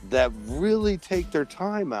journalists that really take their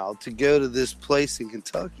time out to go to this place in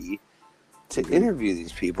Kentucky to interview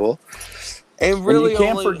these people. And really, and you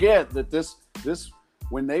can't forget that this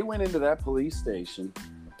when they went into that police station,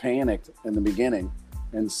 panicked in the beginning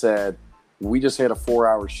and said, "We just had a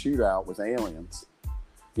 4-hour shootout with aliens."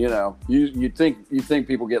 You think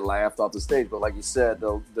people get laughed off the stage, but like you said,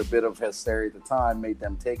 the bit of hysteria at the time made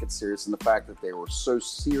them take it serious, and the fact that they were so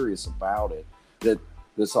serious about it that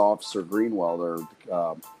this officer Greenwell,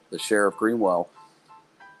 the sheriff Greenwell,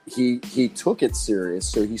 he took it serious.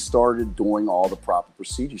 So he started doing all the proper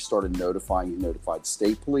procedures. He notified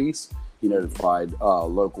state police. He notified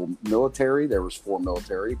local military. There was 4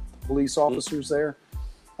 military police officers there,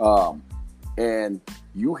 and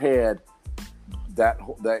you had that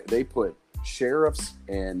they put sheriffs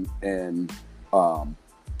and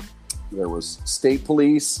there was state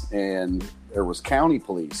police and there was county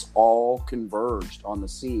police all converged on the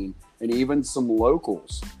scene, and even some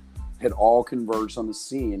locals had all converged on the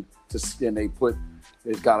scene and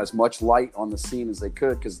they've got as much light on the scene as they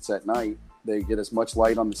could because it's at night. They get as much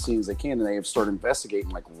light on the scene as they can, and they have started investigating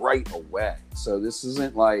like right away. So this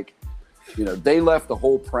isn't like, they left the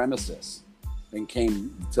whole premises and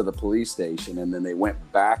came to the police station, and then they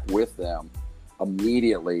went back with them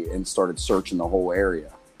immediately and started searching the whole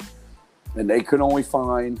area. And they could only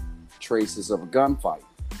find traces of a gunfight.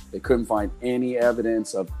 They couldn't find any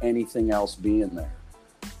evidence of anything else being there.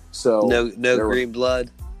 So no green blood.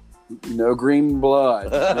 No green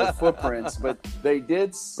blood, no footprints, but they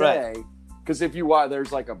did say, because if you watch,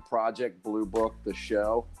 there's like a Project Blue Book, the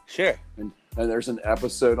show. Sure. And there's an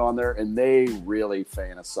episode on there, and they really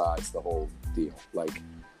fantasize the whole deal. Like,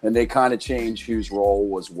 and they kind of change whose role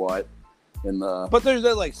was what in the. But there's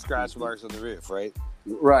no like scratch marks on the roof, right?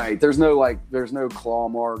 Right. There's no claw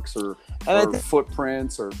marks or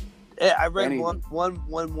footprints or. I read anything.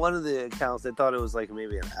 one of the accounts. They thought it was like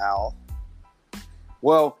maybe an owl.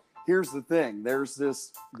 Well, here's the thing. There's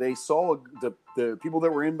this. They saw the people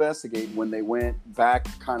that were investigating when they went back,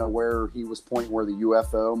 kind of where he was pointing, where the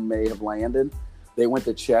UFO may have landed. They went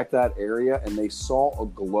to check that area, and they saw a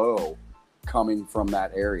glow coming from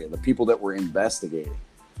that area. The people that were investigating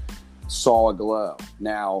saw a glow.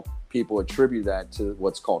 Now, people attribute that to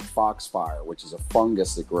what's called foxfire, which is a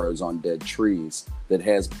fungus that grows on dead trees that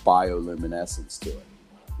has bioluminescence to it.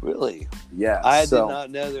 Really? Yeah. I did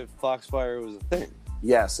not know that foxfire was a thing.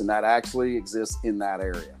 Yes, and that actually exists in that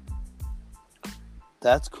area.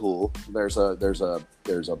 That's cool. There's a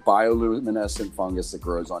bioluminescent fungus that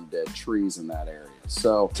grows on dead trees in that area.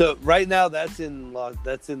 So right now that's in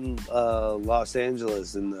Los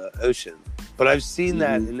Angeles in the ocean, but I've seen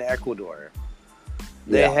that in Ecuador.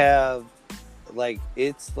 They have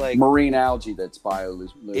it's like marine algae that's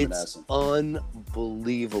bioluminescent. It's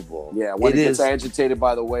unbelievable. Yeah, when it gets agitated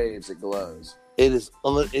by the waves, it glows. It is.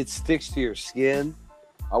 It sticks to your skin.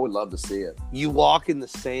 I would love to see it. You walk in the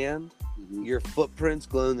sand. Your footprints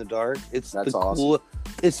glow in the dark. That's awesome.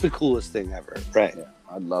 It's the coolest thing ever. Right. Yeah,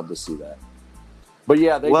 I'd love to see that. But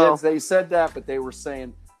yeah, they said that, but they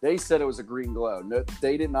said it was a green glow. No,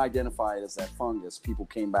 they didn't identify it as that fungus. People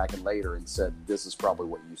came back in later and said, this is probably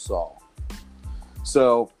what you saw.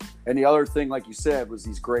 So, and the other thing, like you said, was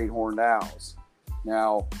these great horned owls.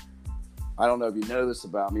 Now, I don't know if you know this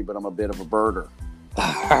about me, but I'm a bit of a birder.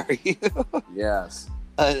 Are you? Yes.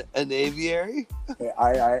 An aviary?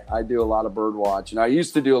 I do a lot of bird watching. I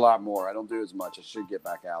used to do a lot more. I don't do as much. I should get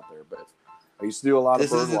back out there, but I used to do a lot of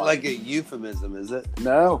bird watching. This isn't like a euphemism, is it?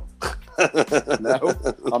 No. No.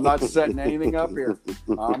 I'm not setting anything up here.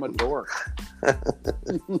 I'm a dork.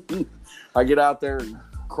 I get out there and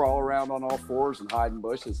crawl around on all fours and hide in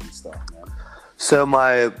bushes and stuff, man. So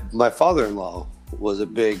my father-in-law was a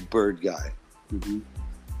big bird guy. Mm-hmm.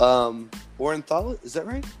 Ornithology, is that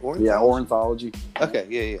right? Yeah, ornithology. Okay,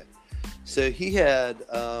 yeah. So he had,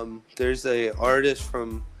 there's a artist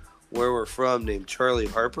from where we're from named Charlie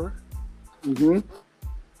Harper. Mm-hmm.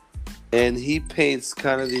 And he paints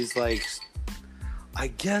kind of these I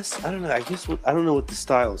don't know what the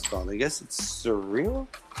style is called. I guess it's surreal.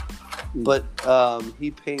 But he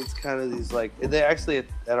paints kind of these and they actually at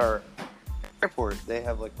our airport, they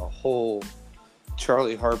have a whole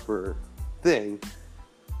Charlie Harper thing.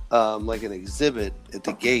 Like an exhibit at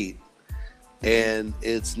the gate, and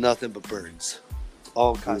it's nothing but birds,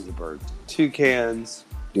 all kinds of birds, toucans,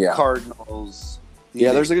 cardinals.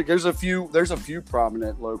 Yeah, there's a few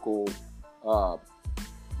prominent local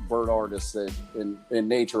bird artists and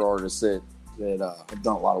nature artists that have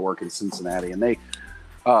done a lot of work in Cincinnati, and they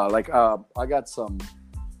I got some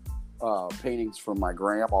paintings from my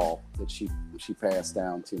grandma that she passed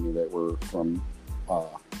down to me that were from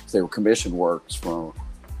they were commissioned works from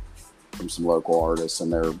some local artists,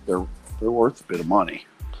 and they're worth a bit of money.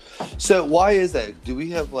 So why is that? Do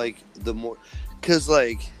we have the more? Because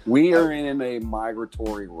we are in a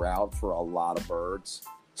migratory route for a lot of birds.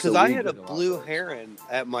 Because I had a blue heron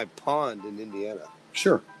at my pond in Indiana.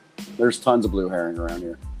 Sure, there's tons of blue herring around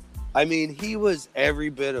here. I mean, he was every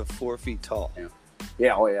bit of 4 feet tall.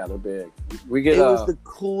 Yeah, they're big. It was the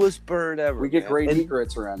coolest bird ever. We get great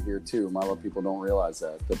egrets around here too. A lot of people don't realize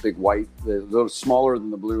that. The big white, a little smaller than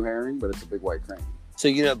the blue herring, but it's a big white crane. So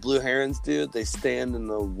you know what blue herons do? They stand in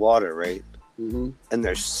the water, right? Mm-hmm. And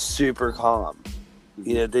they're super calm. Mm-hmm.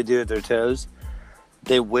 You know what they do with their toes?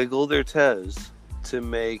 They wiggle their toes to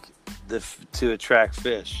attract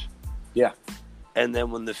fish. Yeah. And then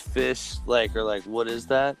when the fish are what is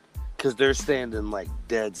that? Because they're standing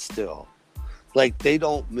dead still. They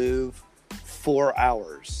don't move 4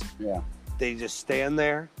 hours. Yeah. They just stand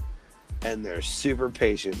there, and they're super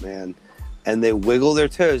patient, man. And they wiggle their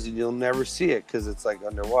toes, and you'll never see it because it's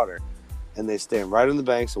underwater. And they stand right on the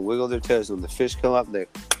banks and wiggle their toes. And when the fish come up, they,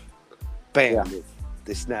 bam,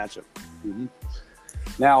 they snatch them. Mm-hmm.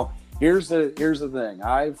 Now, here's the thing.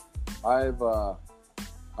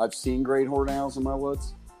 I've seen great horned owls in my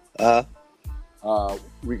woods.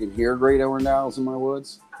 We can hear great horned owls in my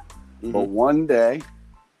woods. Mm-hmm. But one day,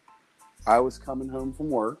 I was coming home from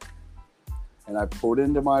work, and I pulled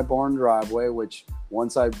into my barn driveway, which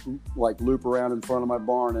once I loop around in front of my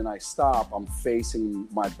barn and I stop, I'm facing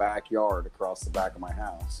my backyard across the back of my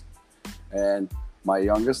house. And my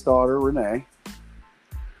youngest daughter, Renee,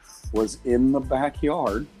 was in the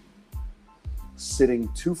backyard, sitting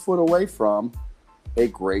 2 foot away from a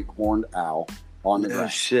great horned owl on the ground. No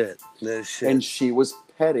shit. And she was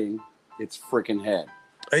petting its freaking head.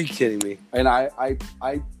 Are you kidding me? And I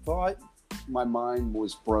thought my mind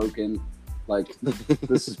was broken.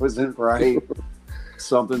 This wasn't right.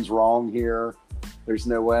 Something's wrong here. There's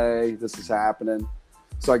no way this is happening.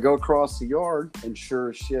 So I go across the yard, and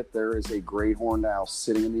sure as shit, there is a great horned owl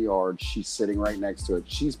sitting in the yard. She's sitting right next to it.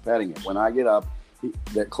 She's petting it. When I get up,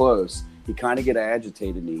 that close, he kind of get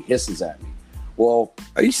agitated, and he hisses at me. Well,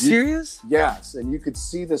 are you serious? Yes, and you could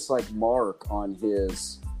see this mark on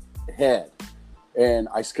his head. And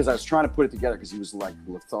because I was trying to put it together because he was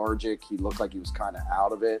lethargic. He looked like he was kind of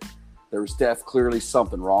out of it. There was clearly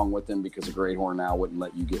something wrong with him because a great horned owl wouldn't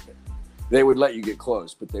let you get it. They would let you get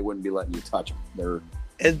close, but they wouldn't be letting you touch them.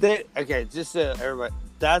 Okay, just so everybody,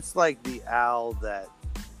 that's like the owl that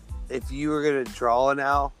if you were gonna draw an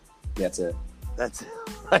owl, That's it. that's it,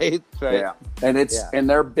 right? Yeah, and Yeah. and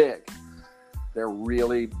they're big. They're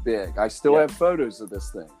really big. I still have photos of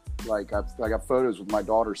this thing. Like I got photos with my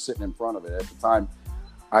daughter sitting in front of it at the time.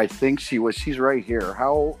 I think she's right here.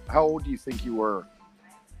 How old do you think you were?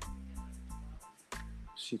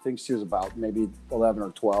 She thinks she was about maybe 11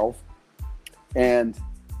 or 12. And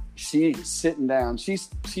she's sitting down. She's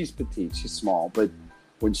petite, she's small, but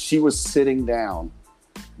when she was sitting down,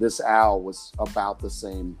 this owl was about the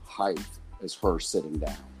same height as her sitting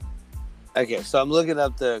down. Okay, so I'm looking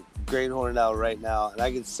up the great horned owl right now, and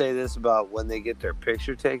I can say this about when they get their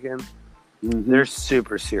picture taken, they're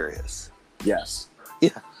super serious. Yes.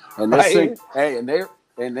 Yeah. And this thing, hey, and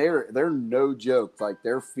they're no joke. Like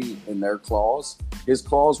their feet and their claws, his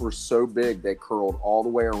claws were so big they curled all the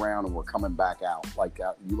way around and were coming back out. Like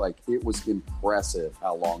it was impressive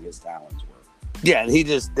how long his talons were. Yeah, and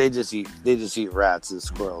they just eat rats and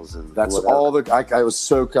squirrels and That's whatever. all I was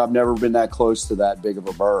so. I've never been that close to that big of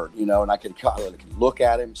a bird, and I could look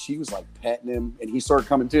at him. She was like petting him, and he started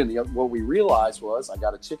coming to. And what we realized was I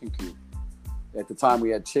got a chicken coop. At the time, we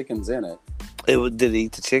had chickens in it. Did it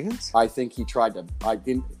eat the chickens? I think he tried to.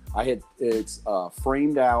 It's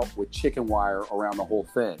framed out with chicken wire around the whole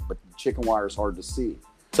thing, but chicken wire is hard to see.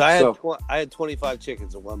 So I had 25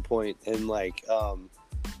 chickens at one point, and like I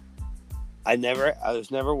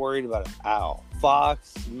was never worried about an owl,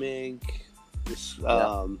 fox, mink,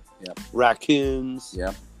 raccoons.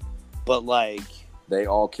 Yeah, but like they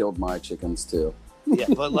all killed my chickens too. Yeah,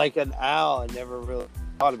 but like an owl, I never really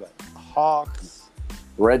thought about it. Hawks.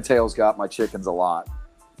 Red tails got my chickens a lot.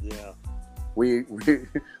 Yeah. We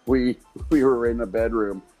were in the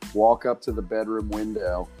bedroom, walk up to the bedroom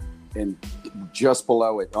window, and just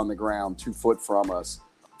below it on the ground, 2 foot from us,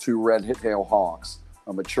 2 red-tailed hawks,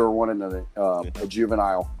 a mature one and a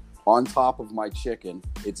juvenile, on top of my chicken.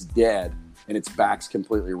 It's dead, and its back's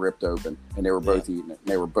completely ripped open, and they were both eating it. And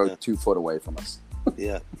they were both 2 foot away from us.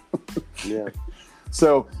 Yeah. Yeah.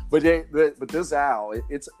 So, but this owl,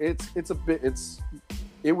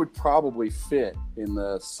 it would probably fit in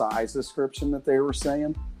the size description that they were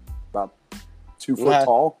saying, about 2 foot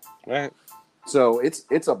tall. Right. So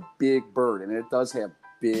it's a big bird, and it does have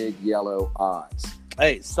big yellow eyes.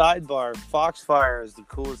 Hey, sidebar: foxfire is the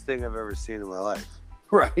coolest thing I've ever seen in my life.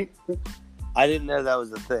 Right. I didn't know that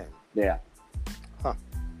was a thing. Yeah. Huh.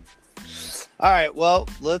 All right. Well,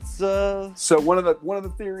 let's. So one of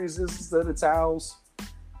the theories is that it's owls.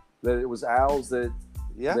 That it was owls that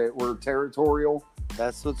were territorial.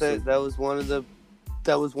 That's what that was one of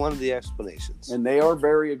the explanations. And they are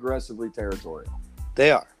very aggressively territorial.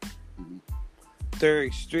 They are. Mm-hmm.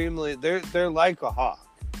 They're like a hawk.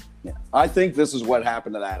 Yeah. I think this is what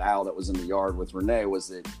happened to that owl that was in the yard with Renee, was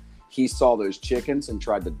that he saw those chickens and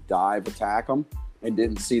tried to attack them, and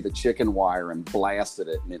didn't see the chicken wire and blasted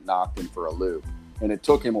it, and it knocked him for a loop. And it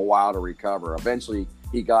took him a while to recover. Eventually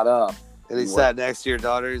he got up. And he sat next to your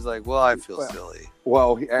daughter. He's like, well, I feel silly.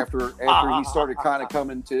 Well, after he started kind of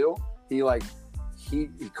coming to, he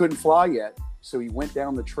couldn't fly yet. So he went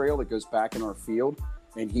down the trail that goes back in our field,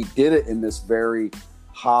 and he did it in this very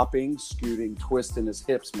hopping, scooting, twisting his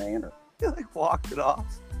hips manner. He like walked it off.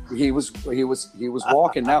 He was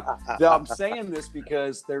walking. Now I'm saying this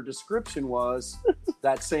because their description was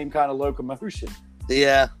that same kind of locomotion.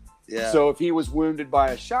 Yeah. Yeah. So if he was wounded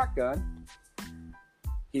by a shotgun,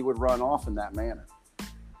 he would run off in that manner.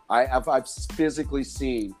 I've physically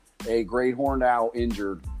seen a great horned owl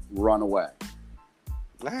injured run away.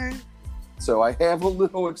 All right. So I have a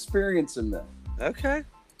little experience in that. Okay.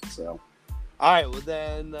 So. All right. Well,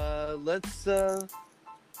 then let's see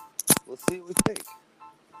what we think.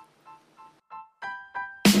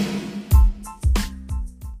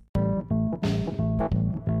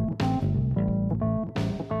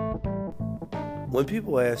 When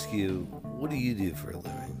people ask you, what do you do for a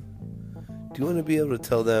living? Do you want to be able to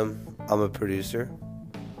tell them I'm a producer?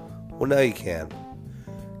 Well, now you can.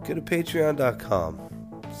 Go to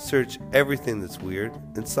patreon.com, search everything that's weird,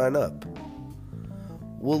 and sign up.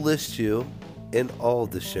 We'll list you in all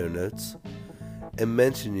the show notes and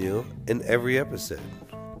mention you in every episode.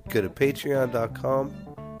 Go to patreon.com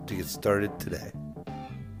to get started today.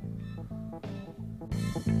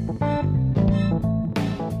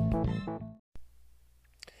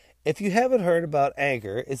 If you haven't heard about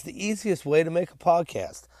Anchor, it's the easiest way to make a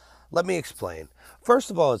podcast. Let me explain.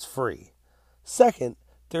 First of all, it's free. Second,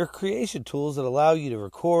 there are creation tools that allow you to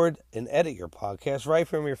record and edit your podcast right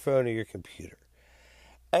from your phone or your computer.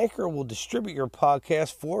 Anchor will distribute your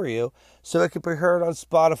podcast for you so it can be heard on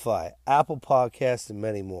Spotify, Apple Podcasts, and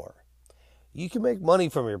many more. You can make money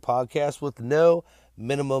from your podcast with no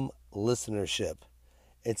minimum listenership.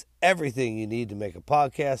 It's everything you need to make a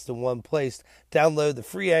podcast in one place. Download the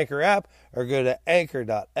free Anchor app or go to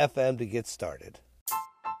anchor.fm to get started.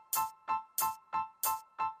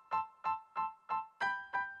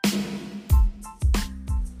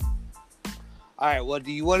 All right, well,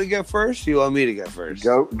 do you want to go first or do you want me to go first?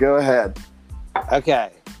 Go ahead.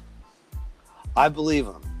 Okay. I believe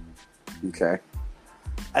him. Okay.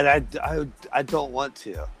 And I don't want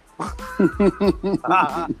to.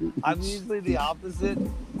 I'm usually the opposite.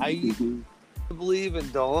 I usually believe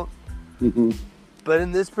and don't. But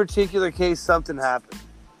in this particular case, something happened.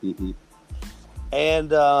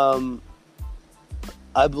 And I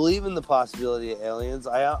believe in the possibility of aliens.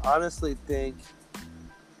 I honestly think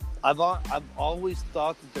I've always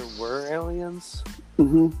thought that there were aliens.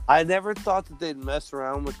 I never thought that they'd mess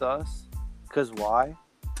around with us. Because why?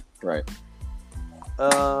 Right.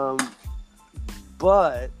 But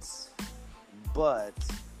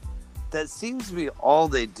that seems to be all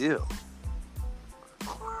they do.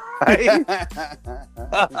 Right?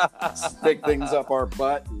 Stick things up our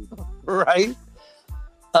butt. Right?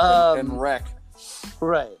 And wreck.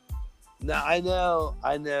 Right. Now I know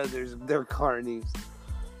they're carnies.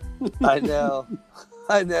 I know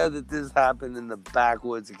that this happened in the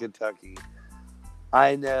backwoods of Kentucky.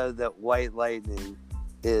 I know that white lightning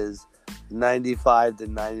is 95 to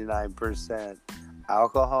 99%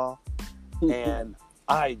 alcohol, and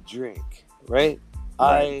I drink, right?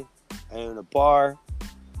 I own a bar.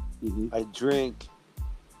 I drink.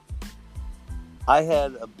 I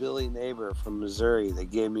had a Billy neighbor from Missouri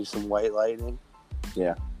that gave me some white lightning.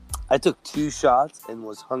 Yeah. I took 2 shots and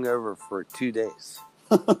was hungover for 2 days.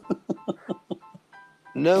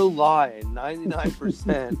 No lie,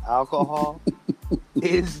 99% alcohol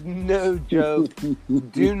is no joke.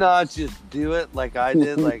 Do not just do it like I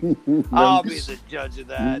did. Like, I'll be the judge of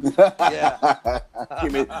that. Yeah.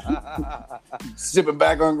 Give me sipping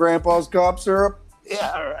back on Grandpa's cough syrup.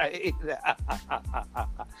 Yeah, right.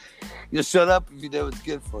 You shut up if you know it's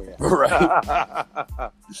good for you. Right.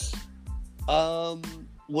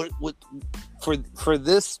 What for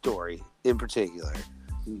this story in particular,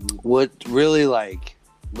 what really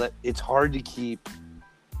it's hard to keep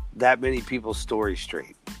that many people's stories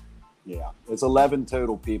straight. Yeah, it's 11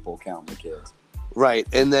 total people counting the kids. Right,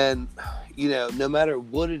 and then no matter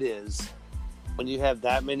what it is, when you have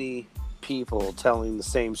that many people telling the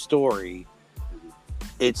same story,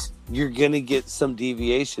 you're gonna get some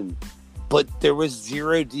deviation, but there was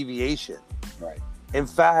 0 deviation. Right. In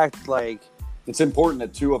fact, it's important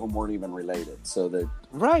that 2 of them weren't even related, so that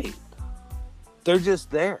they're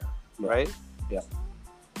just there, right? Yeah.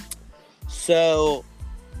 So,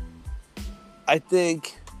 I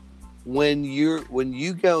think when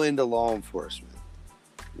you go into law enforcement,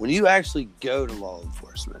 when you actually go to law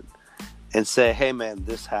enforcement and say, "Hey, man,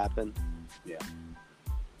 this happened,"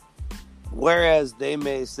 whereas they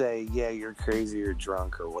may say, "Yeah, you're crazy or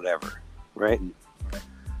drunk or whatever," right?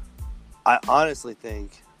 I honestly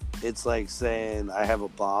think it's like saying I have a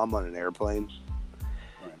bomb on an airplane.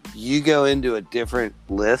 You go into a different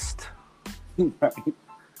list,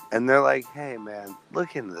 and they're like, "Hey, man,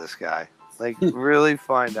 look into this guy. Really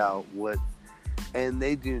find out what," and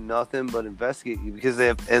they do nothing but investigate you because they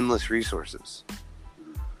have endless resources.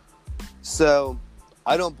 So,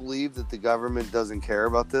 I don't believe that the government doesn't care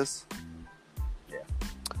about this. Yeah,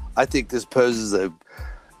 I think this poses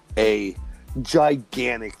a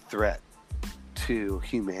gigantic threat to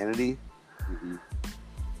humanity,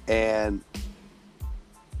 and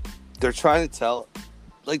they're trying to tell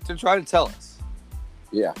us,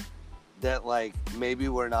 that maybe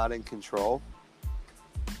we're not in control,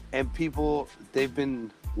 and people, they've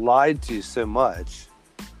been lied to so much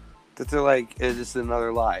that they're like, it's just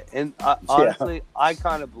another lie. And honestly, I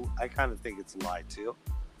kind of think it's a lie too.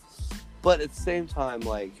 But at the same time,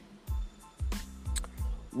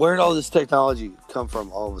 where did all this technology come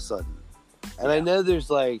from all of a sudden? And I know there's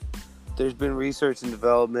been research and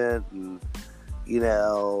development, and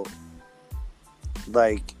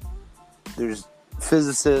there's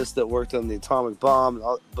physicists that worked on the atomic bomb,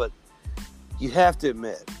 but you have to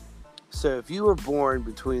admit, so if you were born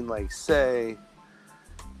between say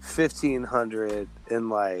 1500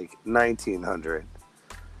 and 1900,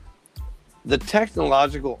 the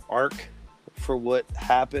technological arc for what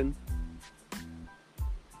happened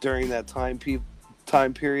during that time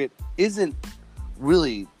period isn't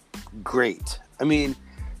really great. I mean,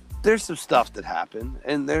 there's some stuff that happened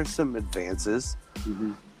and there's some advances,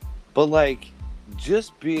 but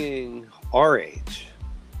just being our age,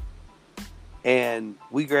 and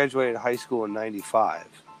we graduated high school in 95,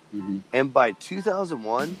 and by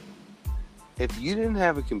 2001 if you didn't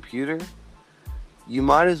have a computer, you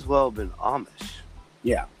might as well have been Amish.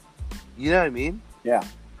 Yeah. You know what I mean? Yeah.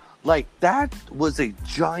 Like, that was a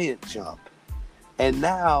giant jump. And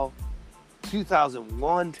now,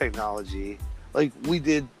 2001 technology, like, we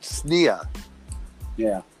did SNEA.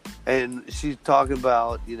 Yeah. And she's talking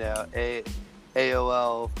about,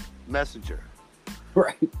 AOL Messenger.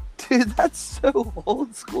 Right. Dude, that's so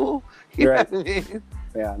old school. You know what I mean?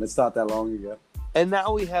 Yeah, and it's not that long ago. And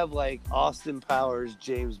now we have, like, Austin Powers,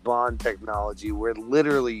 James Bond technology where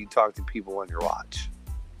literally you talk to people on your watch.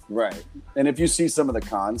 Right. And if you see some of the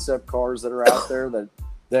concept cars that are out there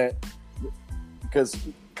that because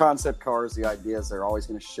concept cars, the idea is they're always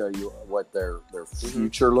going to show you what their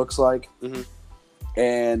future looks like. Mhm.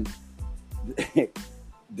 And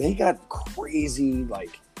they got crazy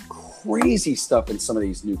stuff in some of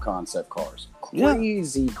these new concept cars.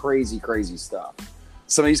 Crazy stuff.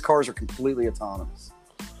 Some of these cars are completely autonomous.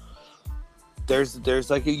 There's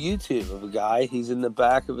like a YouTube of a guy, he's in the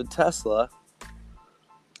back of a Tesla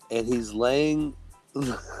and he's laying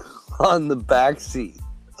on the back seat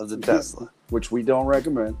of the Tesla. Which we don't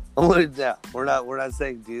recommend. We're not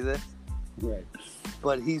saying do this. Right.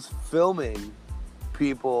 But he's filming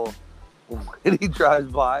people when he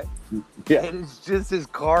drives by. Yeah. And it's just his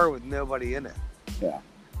car with nobody in it. Yeah.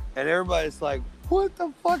 And everybody's like, what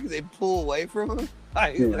the fuck? They pull away from him?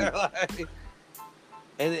 They're like,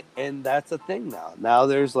 and that's a thing now. Now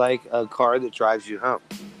there's like a car that drives you home.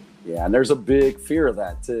 Yeah, and there's a big fear of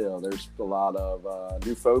that too. There's a lot of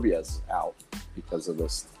new phobias out because of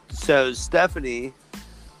this. So Stephanie,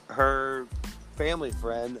 her family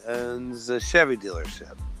friend, owns a Chevy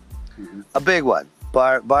dealership, a big one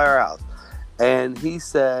by our house, and he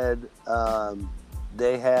said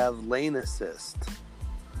they have lane assist.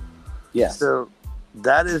 Yes. So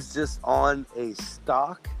that is just on a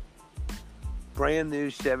stock, brand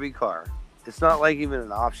new Chevy car. It's not like even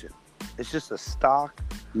an option. It's just a stock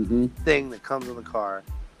thing that comes on the car.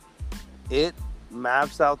 It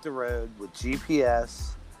maps out the road with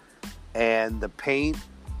GPS and the paint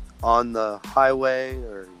on the highway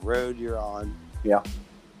or road you're on. Yeah.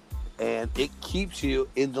 And it keeps you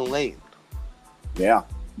in the lane. Yeah.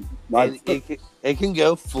 And it can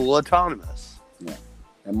go full autonomous. Yeah.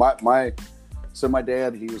 And my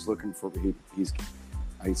dad, he was looking for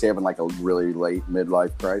he's having like a really late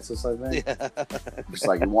midlife crisis, I think. Yeah. It's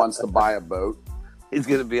like he wants to buy a boat. He's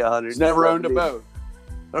gonna be 100. He's never owned a boat.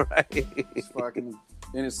 Right. He's fucking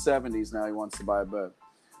in his 70s now. He wants to buy a boat,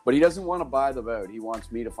 but he doesn't want to buy the boat. He wants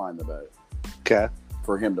me to find the boat. Okay.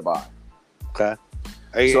 For him to buy. Okay.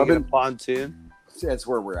 Are you gonna pontoon? That's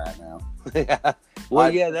where we're at now. Yeah. Well,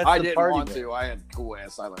 that's I the didn't party want bit. I had cool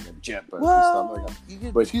ass. I like a jet boat Well, and stuff like that.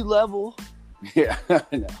 you get 2 level. Yeah,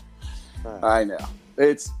 I know. Right. I know.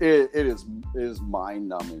 It is mind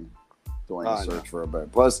numbing going to search for a boat.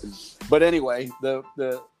 Plus, but anyway, the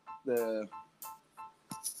I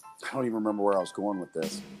don't even remember where I was going with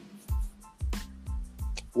this.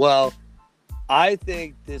 Well, I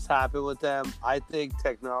think this happened with them. I think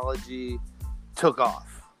technology took off.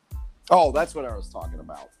 Oh, that's what I was talking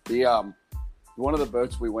about. The one of the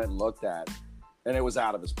boats we went and looked at, and it was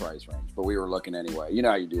out of his price range, but we were looking anyway. You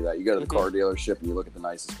know how you do that. You go to the car dealership and you look at the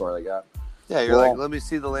nicest car they got. Yeah, you're like, let me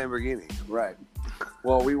see the Lamborghini. Right.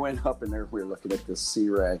 Well, we went up in there. We were looking at this Sea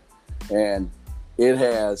Ray, and it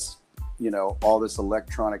has, all this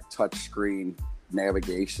electronic touchscreen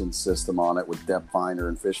navigation system on it with depth finder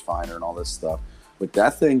and fish finder and all this stuff. But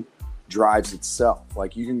that thing drives itself.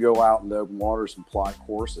 Like, you can go out in the open waters and plot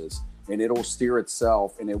courses, and it'll steer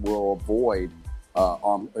itself, and it will avoid.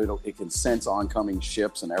 It can sense oncoming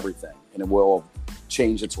ships and everything, and it will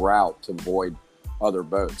change its route to avoid other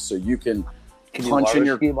boats. So you can punch in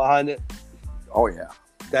your ski behind it. Oh yeah,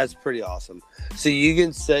 that's pretty awesome. So you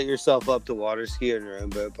can set yourself up to water ski on your own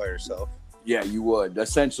boat by yourself. Yeah, you would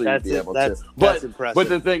essentially you'd be able to. That's impressive. But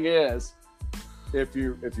the thing is, if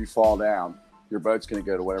you fall down, your boat's going to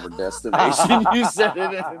go to whatever destination you set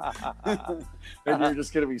it in, and you're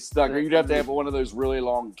just going to be stuck. Or you'd have to have one of those really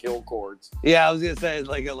long kill cords. Yeah, I was going to say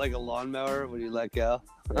like a lawnmower when you let go.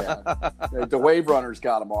 Yeah, the Wave Runner's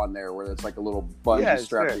got them on there where it's like a little bungee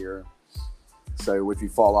strap here. So if you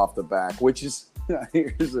fall off the back, which is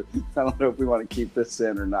I don't know if we want to keep this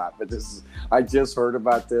in or not, but I just heard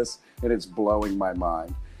about this and it's blowing my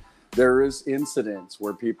mind. There is incidents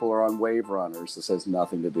where people are on Wave Runners. This has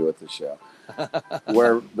nothing to do with the show.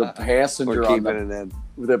 Where the passenger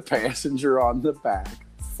on the back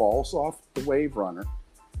falls off the Wave Runner,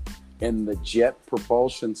 and the jet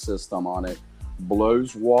propulsion system on it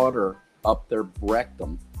blows water up their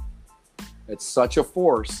rectum at such a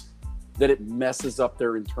force that it messes up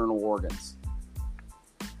their internal organs.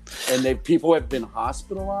 and people have been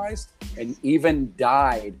hospitalized and even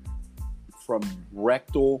died from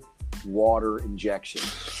rectal water injection.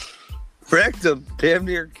 Wrecked him. Damn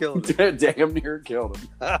near killed him. Damn near killed him.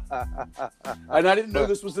 And I didn't know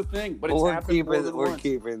this was a thing, but it's happened more than we're once.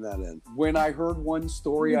 keeping that in. When I heard one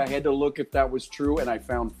story, I had to look if that was true, and I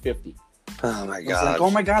found 50. Oh my I was god. like, oh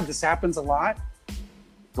my god, this happens a lot.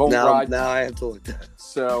 Don't now ride. I have to look that.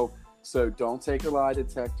 So don't take a lie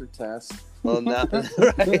detector test. Well, now,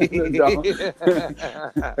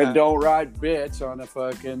 And don't ride bitch on a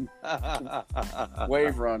fucking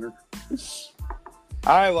wave runner.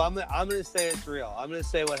 All right, well, I'm gonna say it's real. I'm gonna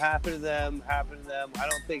say what happened to them happened to them. I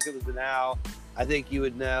don't think it was an owl. I think you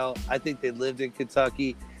would know. I think they lived in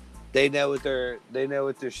Kentucky. They know what their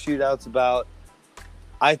shootouts about.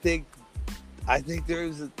 I think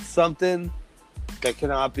there's something that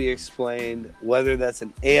cannot be explained. Whether that's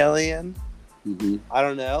an alien, I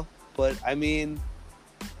don't know. But I mean,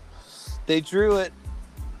 they drew it,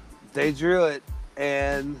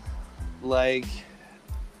 and like.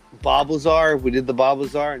 Bob Lazar, we did the Bob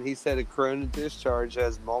Lazar, and he said a corona discharge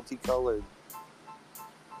has multicolored.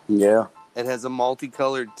 Yeah. It has a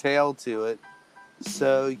multicolored tail to it.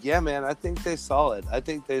 So, yeah, man, I think they saw it. I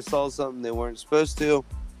think they saw something they weren't supposed to.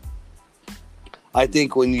 I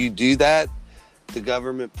think when you do that, the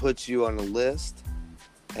government puts you on a list,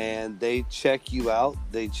 and they check you out.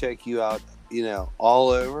 They check you out, all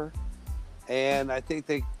over. And I think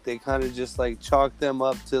they kind of just like chalked them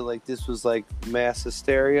up to like this was like mass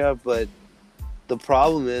hysteria. But the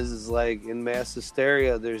problem is like in mass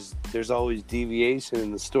hysteria, there's always deviation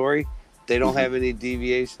in the story. They don't have any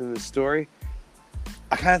deviation in the story.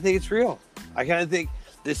 I kind of think it's real. I kind of think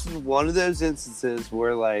this is one of those instances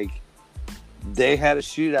where like they had a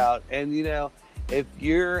shootout. And, if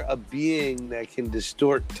you're a being that can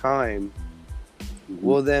distort time,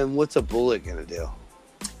 well, then what's a bullet going to do?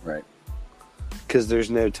 Right. Because there's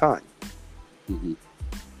no time.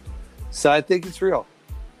 So I think it's real.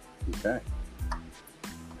 Okay.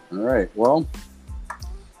 All right. Well,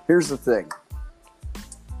 here's the thing.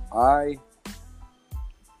 I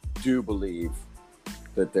do believe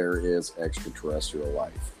that there is extraterrestrial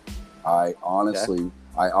life. I honestly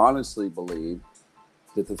believe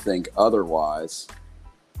that to think otherwise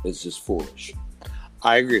is just foolish.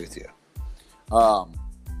 I agree with you.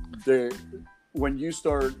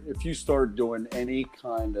 If you start doing any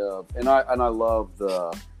kind of, and I love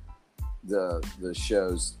the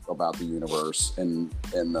shows about the universe, and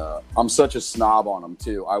I'm such a snob on them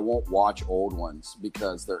too. I won't watch old ones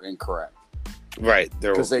because they're incorrect. Right.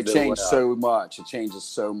 Because they change so much. It changes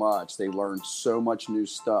so much. They learn so much new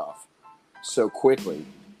stuff so quickly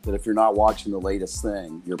that if you're not watching the latest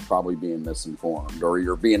thing, you're probably being misinformed, or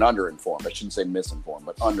you're being underinformed. I shouldn't say misinformed,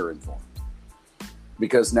 but underinformed.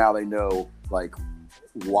 Because now they know like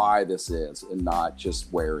why this is and not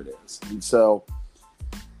just where it is. And so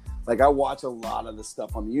like I watch a lot of the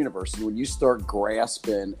stuff on the universe, and when you start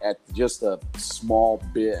grasping at just a small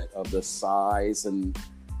bit of the size and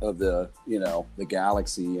of the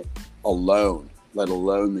galaxy alone, let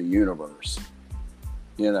alone the universe,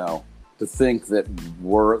 to think that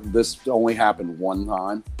this only happened one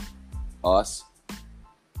time, us,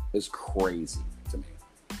 is crazy to me.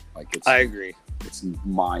 Like I agree. It's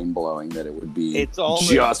mind blowing that it would be It's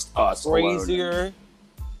almost just us crazier alone.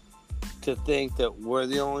 To think that we're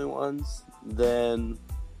the only ones than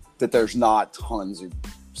that there's not tons of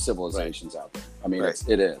civilizations out there. I mean, Right.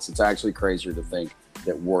 it is. It's actually crazier to think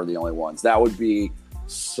that we're the only ones. That would be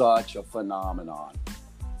such a phenomenon.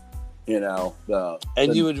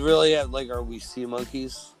 you would really have like, are we sea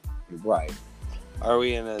monkeys? Right. Are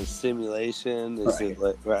we in a simulation? Is Right. it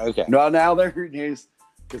like, right? Okay. No, now there is,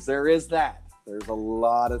 because there is that. There's a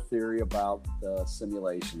lot of theory about the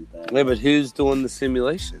simulation thing. Yeah, but who's doing the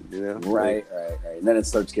simulation? Right. And then it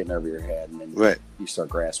starts getting over your head, and then Right. you start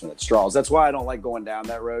grasping at straws. That's why I don't like going down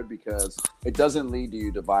that road, because it doesn't lead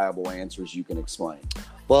you to viable answers you can explain.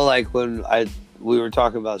 Well, like when we were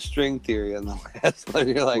talking about string theory on the last one,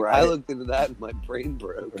 you're like, Right. I looked into that and my brain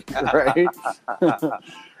broke. Right?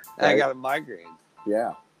 I got a migraine.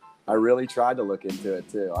 Yeah. I really tried to look into it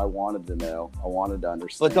too. I wanted to know. I wanted to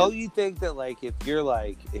understand. But don't you think that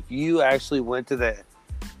if you actually went to the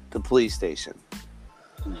police station,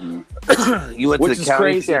 you went Which to is the county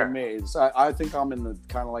crazy to sheriff. me. I think I'm in the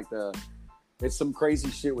kind of like it's some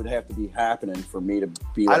crazy shit would have to be happening for me to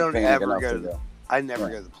be like I don't panic ever enough go to to go. I never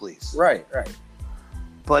Right. go to the police. Right.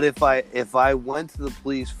 But if I went to the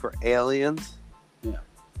police for aliens, Yeah.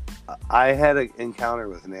 I had an encounter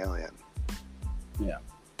with an alien.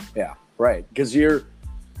 Yeah, right. Because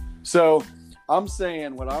I'm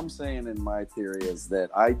saying what I'm saying in my theory is that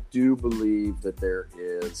I do believe that there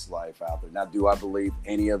is life out there. Now, do I believe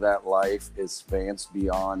any of that life is advanced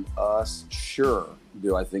beyond us? Sure.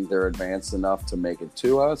 Do I think they're advanced enough to make it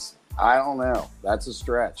to us? I don't know. That's a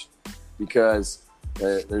stretch, because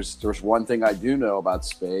there's one thing I do know about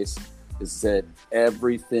space is that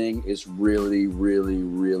everything is really, really,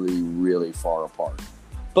 really, really far apart.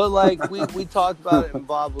 But like we talked about it in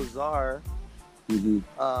Bob Lazar,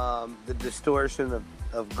 Mm-hmm. the distortion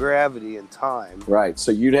of gravity and time. Right.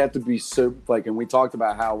 So you'd have to be so like, and we talked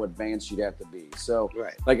about how advanced you'd have to be. So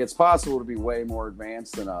Right. like, it's possible to be way more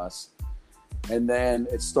advanced than us. And then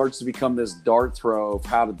it starts to become this dart throw of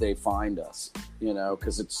how did they find us, you know,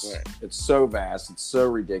 because it's so vast. It's so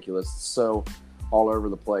ridiculous. It's so all over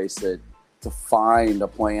the place that to find a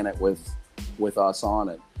planet with us on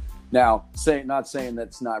it. Now, not saying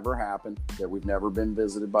that's never happened, that we've never been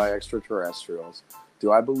visited by extraterrestrials.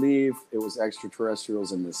 Do I believe it was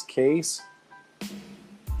extraterrestrials in this case?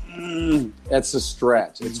 That's a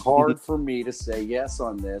stretch. It's hard for me to say yes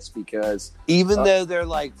on this because Even though they're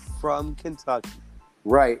like from Kentucky,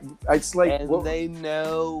 right, it's like and they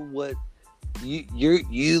know what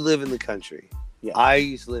you live in the country. Yeah. I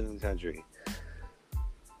used to live in the country.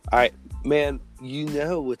 All right, man, you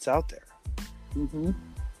know what's out there. Mm-hmm.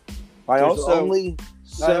 I There's also only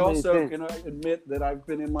so many things. can admit that I've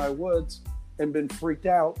been in my woods and been freaked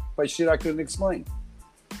out by shit I couldn't explain.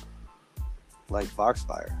 Like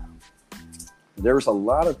Foxfire. There was a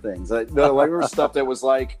lot of things. There was stuff that was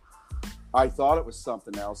like, I thought it was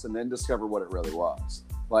something else, and then discovered what it really was.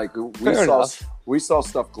 Like we saw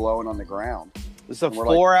stuff glowing on the ground. It's a And we're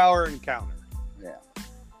 4-hour encounter. Yeah.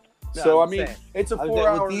 No, So I'm I mean, saying, it's a I'm 4 saying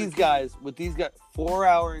hour. with these guys,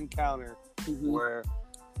 4-hour encounter Mhm. where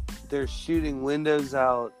they're shooting windows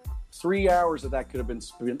out. 3 hours of that could have been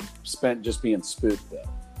spent just being spooked,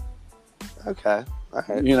 though. Okay, all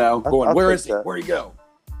right. You know, going, I'll where take is he? that. Where'd he go?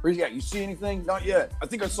 Where's he at? You see anything? Not yet. I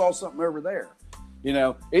think I saw something over there. You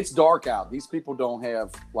know, it's dark out. These people don't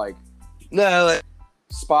have like No,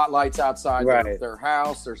 spotlights outside Right. their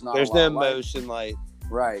house. There's not. there's a lot no of light. motion light.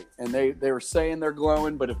 Right, and they were saying they're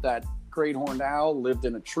glowing, but if that great horned owl lived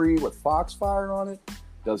in a tree with foxfire on it,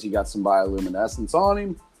 does he got some bioluminescence on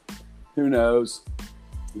him? Who knows?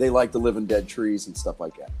 They like to live in dead trees and stuff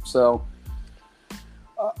like that. So,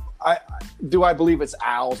 do I believe it's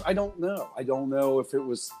owls? I don't know. I don't know if it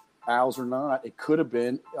was owls or not. It could have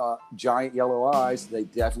been giant yellow eyes. They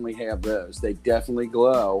definitely have those. They definitely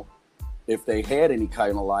glow. If they had any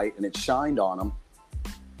kind of light and it shined on them,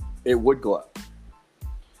 it would glow.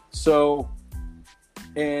 So,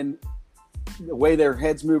 and the way their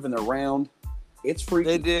heads move and they're round, it's freaky.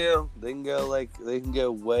 They do. They can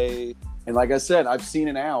go way. And like I said, I've seen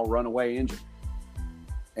an owl run away injured.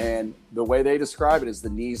 And the way they describe it is the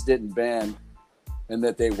knees didn't bend and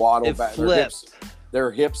that they waddled It back. flipped.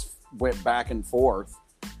 Their hips went back and forth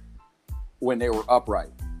when they were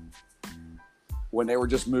upright. When they were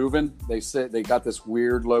just moving, they said they got this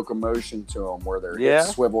weird locomotion to them where their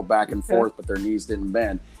hips swiveled back and forth, but their knees didn't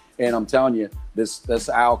bend. And I'm telling you, this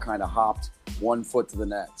owl kind of hopped 1 foot to the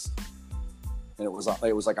next. And it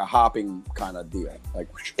was like a hopping kind of deal, like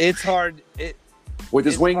It's hard. with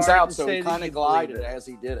his it's wings hard out, to so say he that kind you of glided believe it. as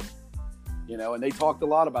he did it. You know, and they talked a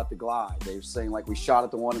lot about the glide. They were saying like we shot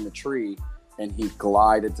at the one in the tree, and he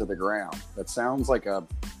glided to the ground. That sounds like a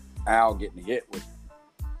owl getting hit with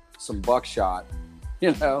some buckshot,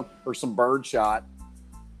 you know, or some bird shot,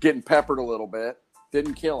 getting peppered a little bit.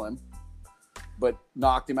 Didn't kill him, but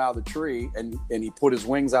knocked him out of the tree, and he put his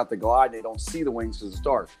wings out to glide. They don't see the wings because it's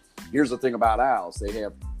dark. Here's the thing about owls: they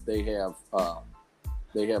have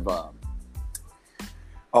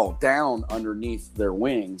down underneath their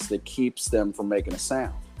wings that keeps them from making a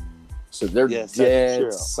sound. So they're Yes, that's true.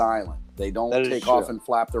 dead silent. They don't That is take true. off and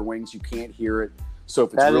flap their wings. You can't hear it. So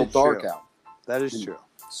if it's That real is dark true. out, That is true.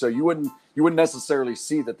 so you wouldn't necessarily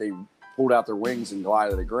see that they pulled out their wings and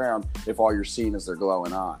glided to the ground if all you're seeing is their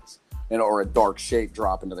glowing eyes or a dark shape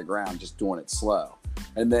dropping to the ground, just doing it slow.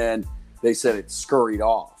 And then they said it scurried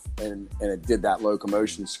off, and it did that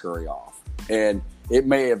locomotion scurry off. And it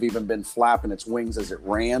may have even been flapping its wings as it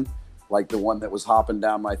ran, like the one that was hopping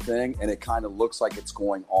down my thing, and it kind of looks like it's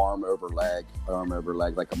going arm over leg,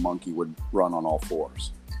 like a monkey would run on all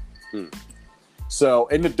fours. So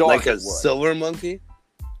in the dark, Like a it would. silver monkey.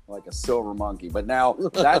 Like a silver monkey. But now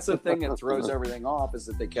that's the thing that throws everything off, is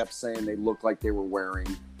that they kept saying they looked like they were wearing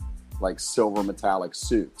like silver metallic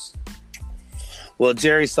suits. Well,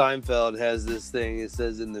 Jerry Seinfeld has this thing. It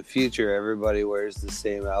says in the future, everybody wears the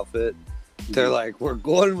same outfit. They're like, we're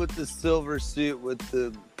going with the silver suit with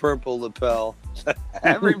the purple lapel.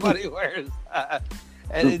 Everybody wears that.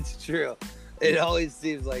 And it's true. It always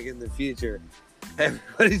seems like in the future,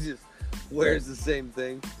 everybody just wears the same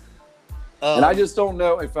thing. And I just don't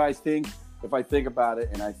know if I think about it,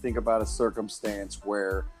 and I think about a circumstance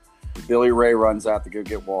where Billy Ray runs out to go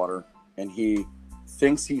get water, and he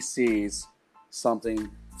thinks he sees something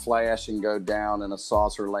flash and go down in a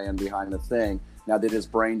saucer land behind the thing. Now, did his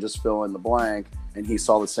brain just fill in the blank, and he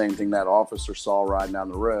saw the same thing that officer saw riding down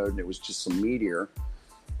the road, and it was just some meteor,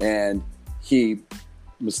 and he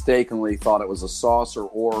mistakenly thought it was a saucer,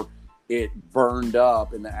 or it burned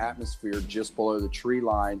up in the atmosphere just below the tree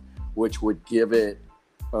line, which would give it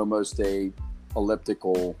almost a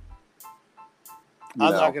elliptical.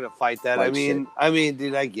 I'm not going to fight that. like I mean,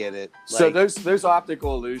 dude, I get it. So those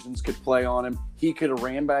optical illusions could play on him. He could have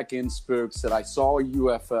ran back in, spooked, said, "I saw a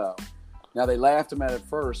UFO." Now, they laughed him at it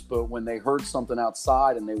first, but when they heard something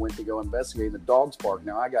outside and they went to go investigate, the dogs barked.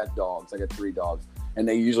 Now, I got dogs. I got 3 dogs, and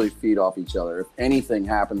they usually feed off each other. If anything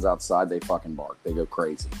happens outside, they fucking bark. They go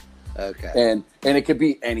crazy. Okay. And it could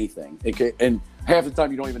be anything. It could, and half the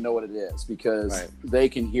time you don't even know what it is because they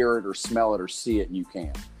can hear it or smell it or see it, and you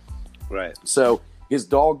can't. Right. So his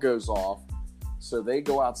dog goes off. So they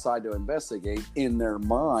go outside to investigate. In their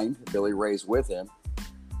mind, Billy Ray's with him.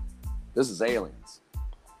 This is aliens.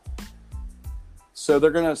 So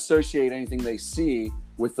they're going to associate anything they see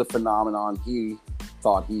with the phenomenon he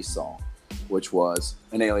thought he saw, which was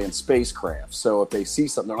an alien spacecraft. So if they see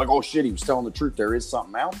something, they're like, "Oh shit, he was telling the truth. There is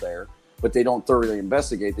something out there." But they don't thoroughly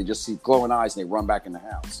investigate. They just see glowing eyes and they run back in the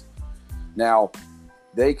house. Now,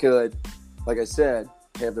 they could, like I said,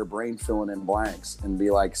 have their brain filling in blanks and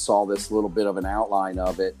be like, saw this little bit of an outline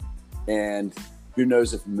of it. And who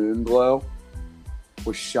knows if moon glow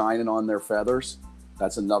was shining on their feathers.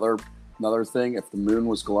 That's another thing. If the moon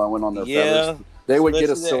was glowing on their feathers, they would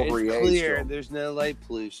get a silvery it's haze. clear. There's no light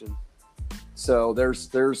pollution. So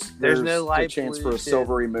there's no light a chance for a pollution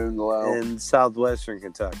silvery moon glow in southwestern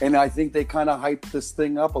Kentucky. And I think they kind of hyped this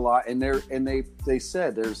thing up a lot. And they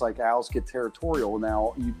said there's like owls get territorial.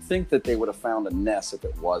 Now you'd think that they would have found a nest if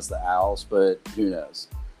it was the owls, but who knows?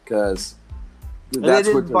 Because they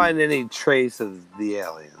didn't find any trace of the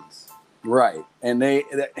aliens. Right. And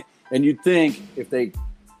you'd think if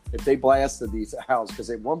they blasted these owls,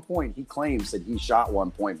 because at one point he claims that he shot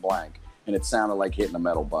one point blank and it sounded like hitting a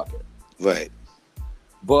metal bucket. Right.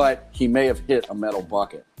 But he may have hit a metal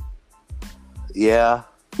bucket. Yeah.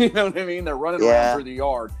 You know what I mean? They're running around through the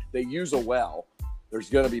yard. They use a well.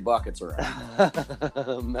 There's going to be buckets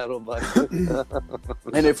around. Metal bucket.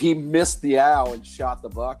 And if he missed the owl and shot the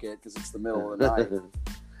bucket because it's the middle of the night.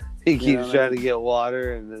 He keeps trying to get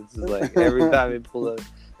water, and it's just like every time he pulls up,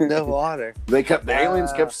 no water. The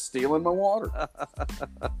aliens kept stealing my water.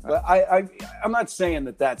 But I'm not saying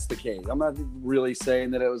that that's the case. I'm not really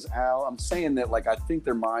saying that it was Al. I'm saying that I think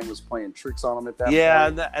their mind was playing tricks on them at that point. Yeah,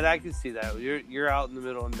 and I can see that. You're out in the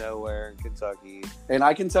middle of nowhere in Kentucky. And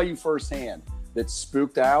I can tell you firsthand that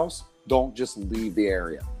spooked owls don't just leave the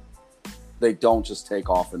area. They don't just take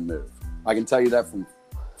off and move. I can tell you that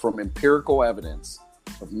from empirical evidence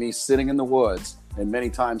of me sitting in the woods and many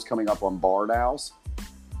times coming up on barred owls,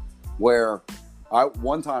 where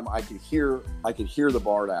one time I could hear the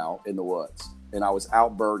barred owl in the woods, and I was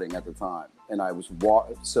out birding at the time, and I was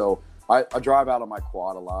so I drive out on my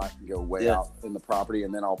quad a lot and go way out in the property,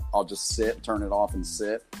 and then I'll just sit, turn it off and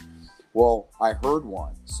sit. Well, I heard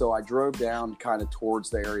one, so I drove down kind of towards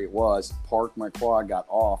the area it was, parked my quad, got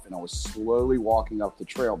off, and I was slowly walking up the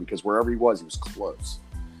trail because wherever he was close,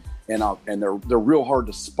 and they're real hard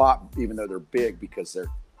to spot even though they're big because they're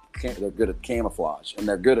good at camouflage and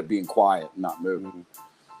they're good at being quiet and not moving.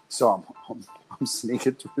 So I'm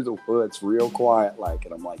sneaking through the woods real quiet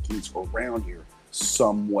and I'm like, he's around here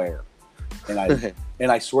somewhere.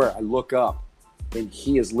 And I swear I look up and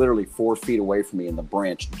he is literally 4 feet away from me in the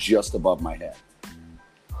branch just above my head.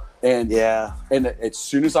 And as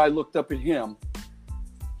soon as I looked up at him,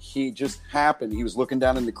 he was looking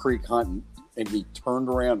down in the creek hunting, and he turned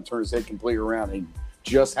around and turned his head completely around and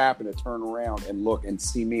just happened to turn around and look and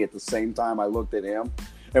see me at the same time I looked at him.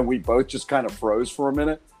 And we both just kind of froze for a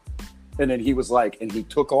minute. And then he was and he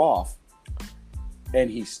took off, and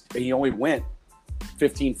he only went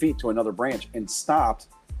 15 feet to another branch and stopped,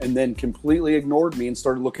 and then completely ignored me and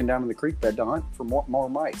started looking down in the creek bed to hunt for more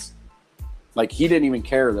mice. He didn't even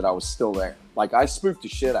care that I was still there. I spooked the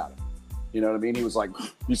shit out of him. You know what I mean? He was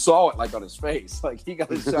you saw it on his face. He got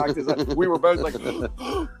as shocked as we were both and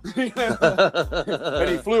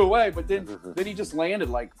he flew away. But then he just landed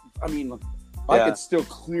I could still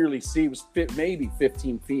clearly see it was maybe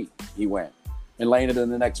 15 feet he went and landed in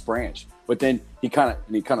the next branch. But then he kind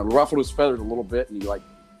of ruffled his feathers a little bit, and he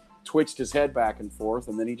twitched his head back and forth,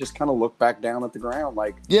 and then he just kind of looked back down at the ground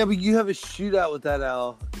like. Yeah, but you have a shootout with that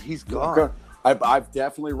owl. He's gone. I've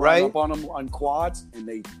definitely run up on them on quads, and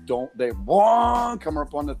they come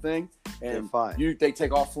up on the thing, and they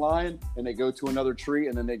take off flying, and they go to another tree,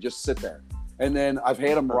 and then they just sit there. And then I've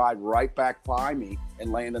had them ride right back by me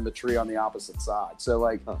and land in the tree on the opposite side. So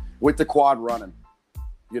like with the quad running,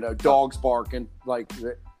 dogs barking. Like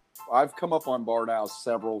I've come up on barred owls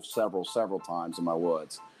several times in my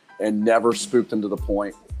woods, and never spooked them to the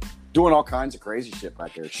point doing all kinds of crazy shit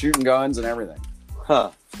back there, shooting guns and everything.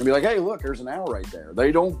 And be like, hey, look, there's an owl right there.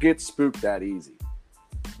 They don't get spooked that easy.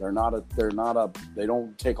 They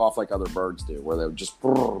don't take off like other birds do, where they'll just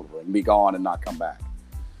and be gone and not come back.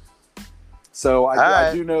 So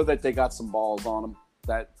I do know that they got some balls on them.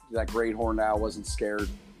 That great horned owl wasn't scared.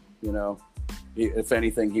 If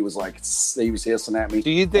anything, he was hissing at me.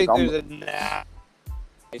 Do you think there's a nap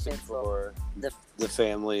for the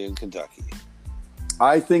family in Kentucky?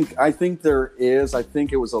 I think there is. I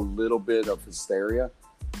think it was a little bit of hysteria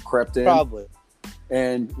crept in. Probably.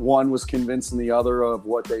 And one was convincing the other of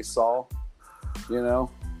what they saw,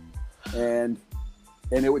 and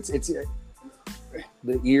it's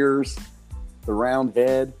the ears, the round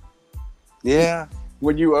head. Yeah.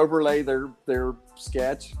 When you overlay their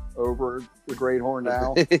sketch over the great horned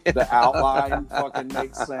owl, the outline fucking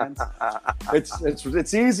makes sense.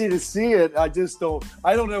 It's easy to see it. I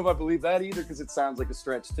don't know if I believe that either, because it sounds like a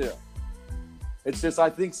stretch too. It's just, I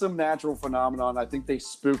think, some natural phenomenon. I think they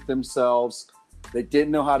spooked themselves. They didn't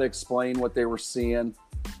know how to explain what they were seeing.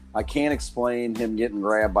 I can't explain him getting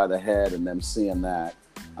grabbed by the head and them seeing that.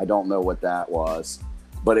 I don't know what that was,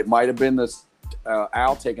 but it might have been this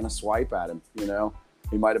owl taking a swipe at him.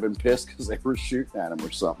 He might have been pissed because they were shooting at him or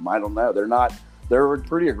something. I don't know. They're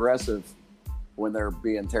pretty aggressive when they're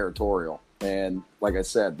being territorial. And like I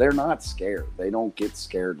said, they're not scared. They don't get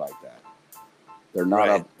scared like that. They're not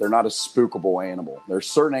a spookable animal. There's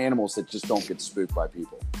certain animals that just don't get spooked by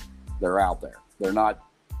people. They're out there. They're not,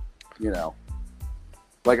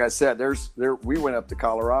 like I said, we went up to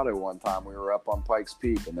Colorado one time. We were up on Pikes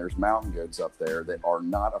Peak, and there's mountain goats up there that are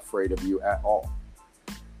not afraid of you at all.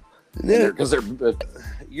 Yeah, because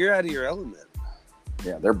you're out of your element.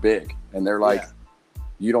 Yeah, they're big, and they're like,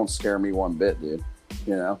 you don't scare me one bit, dude.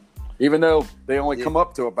 Even though they only come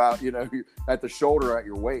up to about at the shoulder at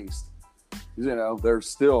your waist. They're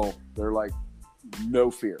like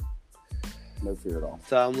no fear at all.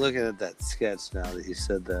 So I'm looking at that sketch now that you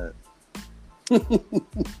said that.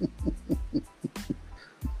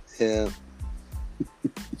 Yeah.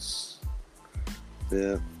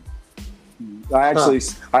 I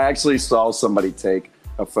actually saw somebody take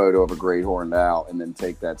a photo of a great horned owl and then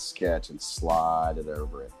take that sketch and slide it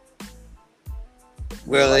over it.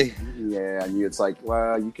 Really? Yeah, and it's like,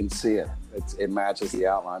 well, you can see it. It matches the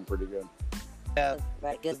outline pretty good. Yeah,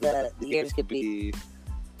 right. Because the ears could be,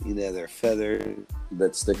 they're feathered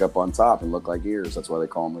that stick up on top and look like ears. That's why they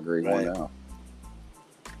call them the great horned owl.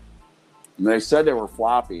 And they said they were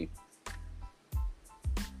floppy.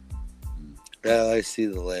 Oh, I see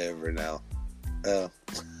the layover now. Oh.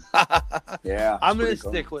 Yeah. I'm gonna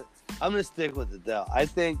stick with it though. I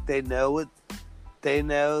think they know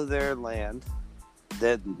their land.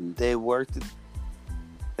 That they worked at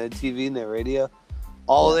their TV and their radio.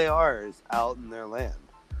 All they are is out in their land.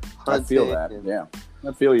 I feel that. Yeah.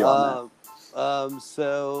 I feel you on that.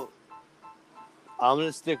 So I'm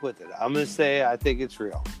gonna stick with it. I'm gonna say I think it's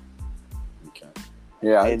real. Okay.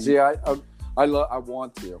 Yeah. And see, I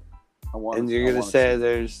want to. And you're going to say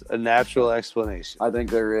there's a natural explanation. I think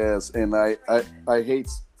there is, and I hate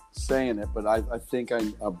saying it, but I think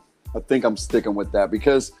I'm sticking with that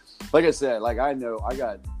because, like I said,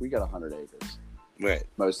 we got 100 acres. Right.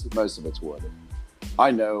 Most of it's wooded.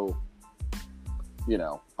 I know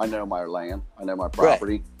my land. I know my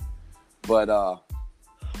property, but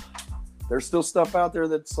there's still stuff out there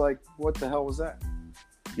that's like, what the hell was that?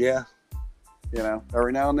 Yeah.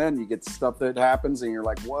 Every now and then you get stuff that happens and you're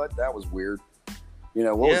like, what? That was weird.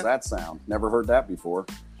 What was that sound? Never heard that before.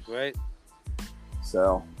 Right.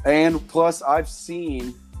 So, and plus I've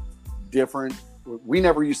seen we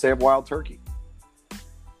never used to have wild turkey.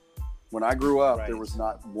 When I grew up, there was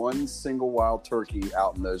not one single wild turkey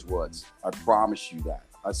out in those woods. I promise you that.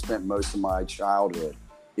 I spent most of my childhood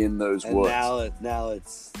in those woods. Now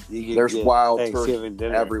it's there's wild turkey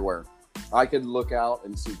everywhere. I could look out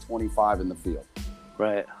and see 25 in the field.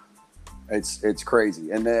 Right. It's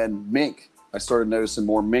crazy. And then mink. I started noticing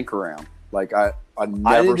more mink around. Like I never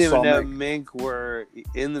I didn't even saw know mink were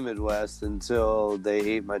in the Midwest until they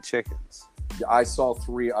ate my chickens. I saw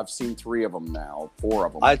 3. I've seen 3 of them now. 4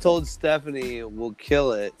 of them. I told Stephanie, we'll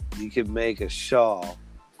kill it. You could make a shawl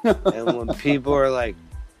And when people are like,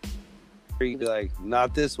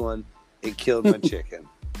 not this one, it killed my chicken.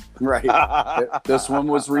 Right. This one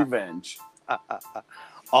was revenge.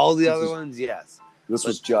 All the other ones, yes. This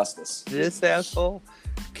was justice. This asshole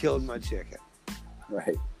killed my chicken.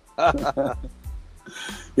 Right.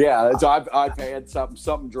 Yeah, so I've had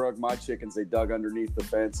something drug my chickens. They dug underneath the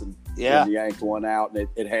fence and yanked one out, and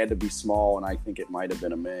it had to be small, and I think it might have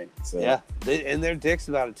been a mink. So. Yeah, and they're dicks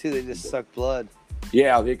about it too. They just suck blood.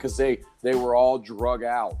 Yeah, because they were all drug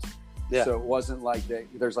out. Yeah. So it wasn't like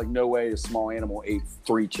there's like no way a small animal ate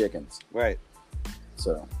 3 chickens. Right.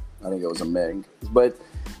 So I think it was a mink. But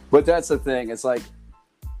that's the thing. It's like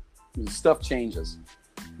stuff changes.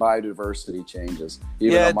 Biodiversity changes.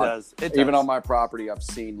 It does. Even on my property, I've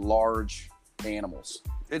seen large animals.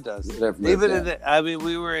 It does. Even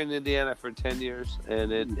we were in Indiana for 10 years,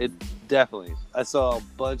 and it definitely, I saw a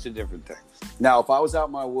bunch of different things. Now, if I was out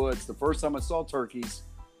in my woods, the first time I saw turkeys,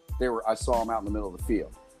 I saw them out in the middle of the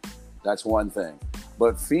field. That's one thing.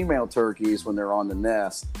 But female turkeys, when they're on the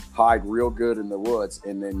nest, hide real good in the woods,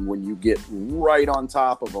 and then when you get right on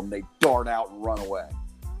top of them, they dart out and run away.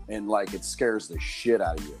 And like it scares the shit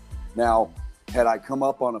out of you. Now, had I come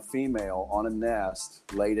up on a female on a nest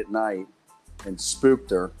late at night and spooked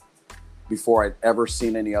her before I'd ever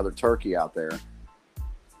seen any other turkey out there,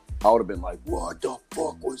 I would have been like, what the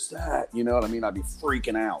fuck was that? You know what I mean? I'd be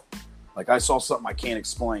freaking out. Like I saw something I can't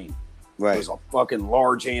explain. Right. It was a fucking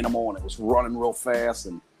large animal and it was running real fast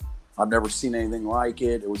and I've never seen anything like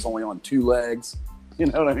it. It was only on 2 legs. You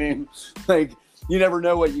know what I mean? Like, you never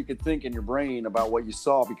know what you could think in your brain about what you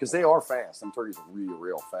saw because they are fast. Them turkeys are real,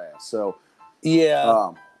 real fast. So,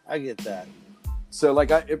 yeah, I get that. So, like,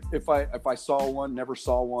 if I saw one, never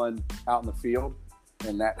saw one out in the field,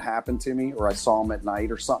 and that happened to me, or I saw them at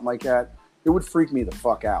night or something like that, it would freak me the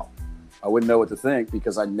fuck out. I wouldn't know what to think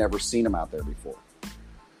because I'd never seen them out there before.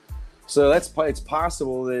 So it's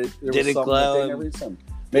possible that there was something that they never seen.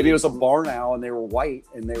 Maybe it was a barn owl and they were white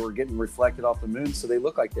and they were getting reflected off the moon, so they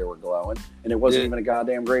looked like they were glowing, and it wasn't even a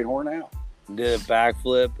goddamn great horned owl. Did a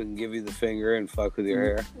backflip and give you the finger and fuck with your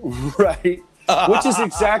hair. Right. Which is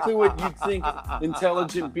exactly what you'd think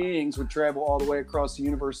intelligent beings would travel all the way across the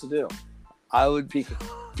universe to do. I would peek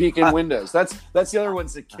in windows. That's the other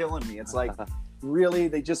ones that killing me. It's like, really?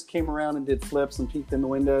 They just came around and did flips and peeked in the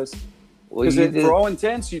windows? Because for all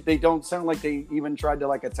intents, they don't sound like they even tried to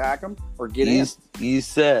like attack them or get in. You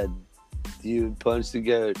said you'd punch the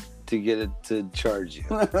goat to get it to charge you.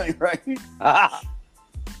 Right?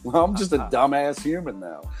 Well, I'm just a dumbass human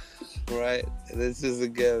now. Right. This is a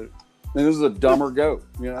goat. And this is a dumber goat,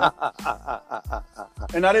 you know?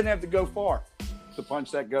 And I didn't have to go far to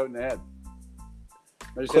punch that goat in the head.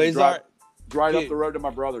 I just had to drive up the road to my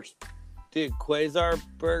brother's. Dude, Quasar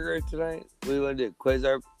Burger tonight. What do you want to do?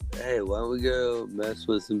 Quasar. Hey, why don't we go mess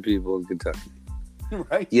with some people in Kentucky?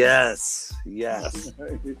 Right? Yes.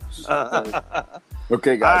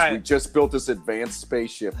 Okay, guys, we just built this advanced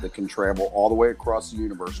spaceship that can travel all the way across the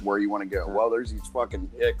universe. Where you want to go? Well, there's these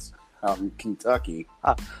fucking hicks out in Kentucky.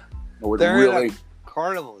 They're in a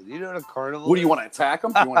carnival. You know what a carnival What do you want to attack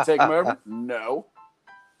them? You want to take them over? No.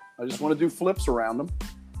 I just want to do flips around them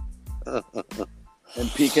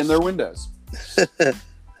and peek in their windows.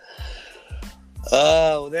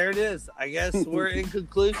 Oh, there it is. I guess we're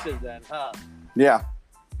inconclusive then, huh? Yeah.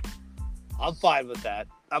 I'm fine with that.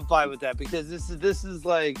 Because this is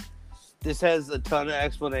like, this has a ton of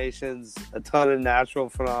explanations, a ton of natural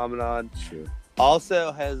phenomenon. Sure.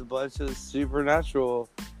 Also has a bunch of supernatural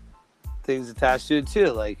things attached to it too.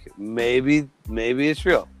 Like maybe it's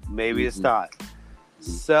real, maybe it's not.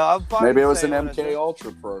 So I'm fine. Maybe it was an MK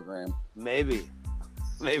Ultra program. Maybe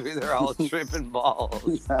they're all tripping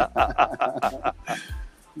balls.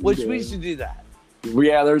 Which we should do that.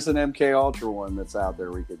 Yeah, there's an MK Ultra one that's out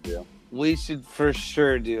there we could do. We should for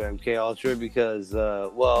sure do MK Ultra because,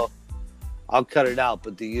 well, I'll cut it out,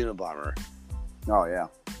 but the Unabomber. Oh yeah.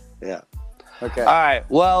 Okay. All right.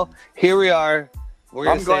 Well, here we are.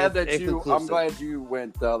 I'm glad you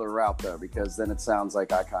went the other route though, because then it sounds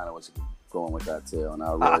like I kind of was going with that too, and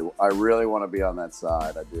I really want to be on that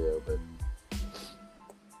side. I do, but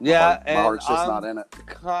yeah, my heart's just not in it.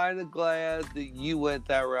 Kind of glad that you went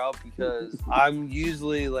that route because I'm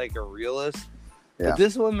usually like a realist. Yeah. But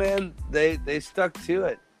this one, man, they stuck to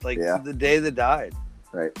it to the day they died.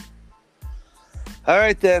 Right. All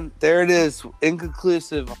right, then. There it is.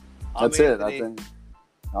 Inconclusive. That's it. I think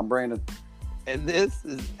I'm Brandon. And this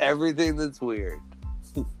is everything that's weird.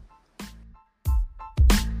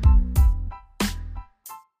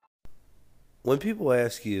 When people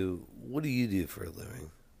ask you, what do you do for a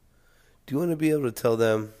living? Do you want to be able to tell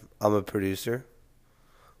them I'm a producer?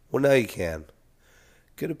 Well, now you can.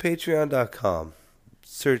 Go to patreon.com,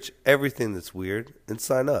 search everything that's weird, and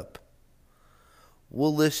sign up.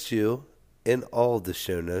 We'll list you in all of the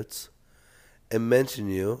show notes and mention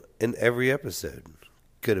you in every episode.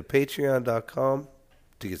 Go to patreon.com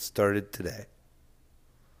to get started today.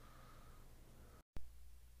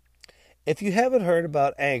 If you haven't heard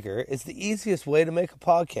about Anchor, it's the easiest way to make a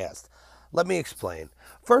podcast. Let me explain.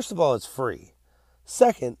 First of all, it's free.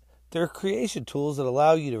 Second, there are creation tools that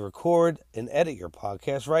allow you to record and edit your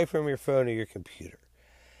podcast right from your phone or your computer.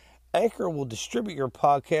 Anchor will distribute your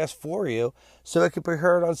podcast for you so it can be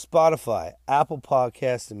heard on Spotify, Apple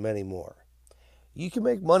Podcasts, and many more. You can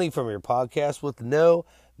make money from your podcast with no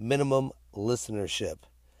minimum listenership.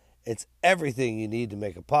 It's everything you need to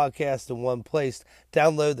make a podcast in one place.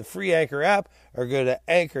 Download the free Anchor app or go to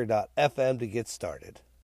anchor.fm to get started.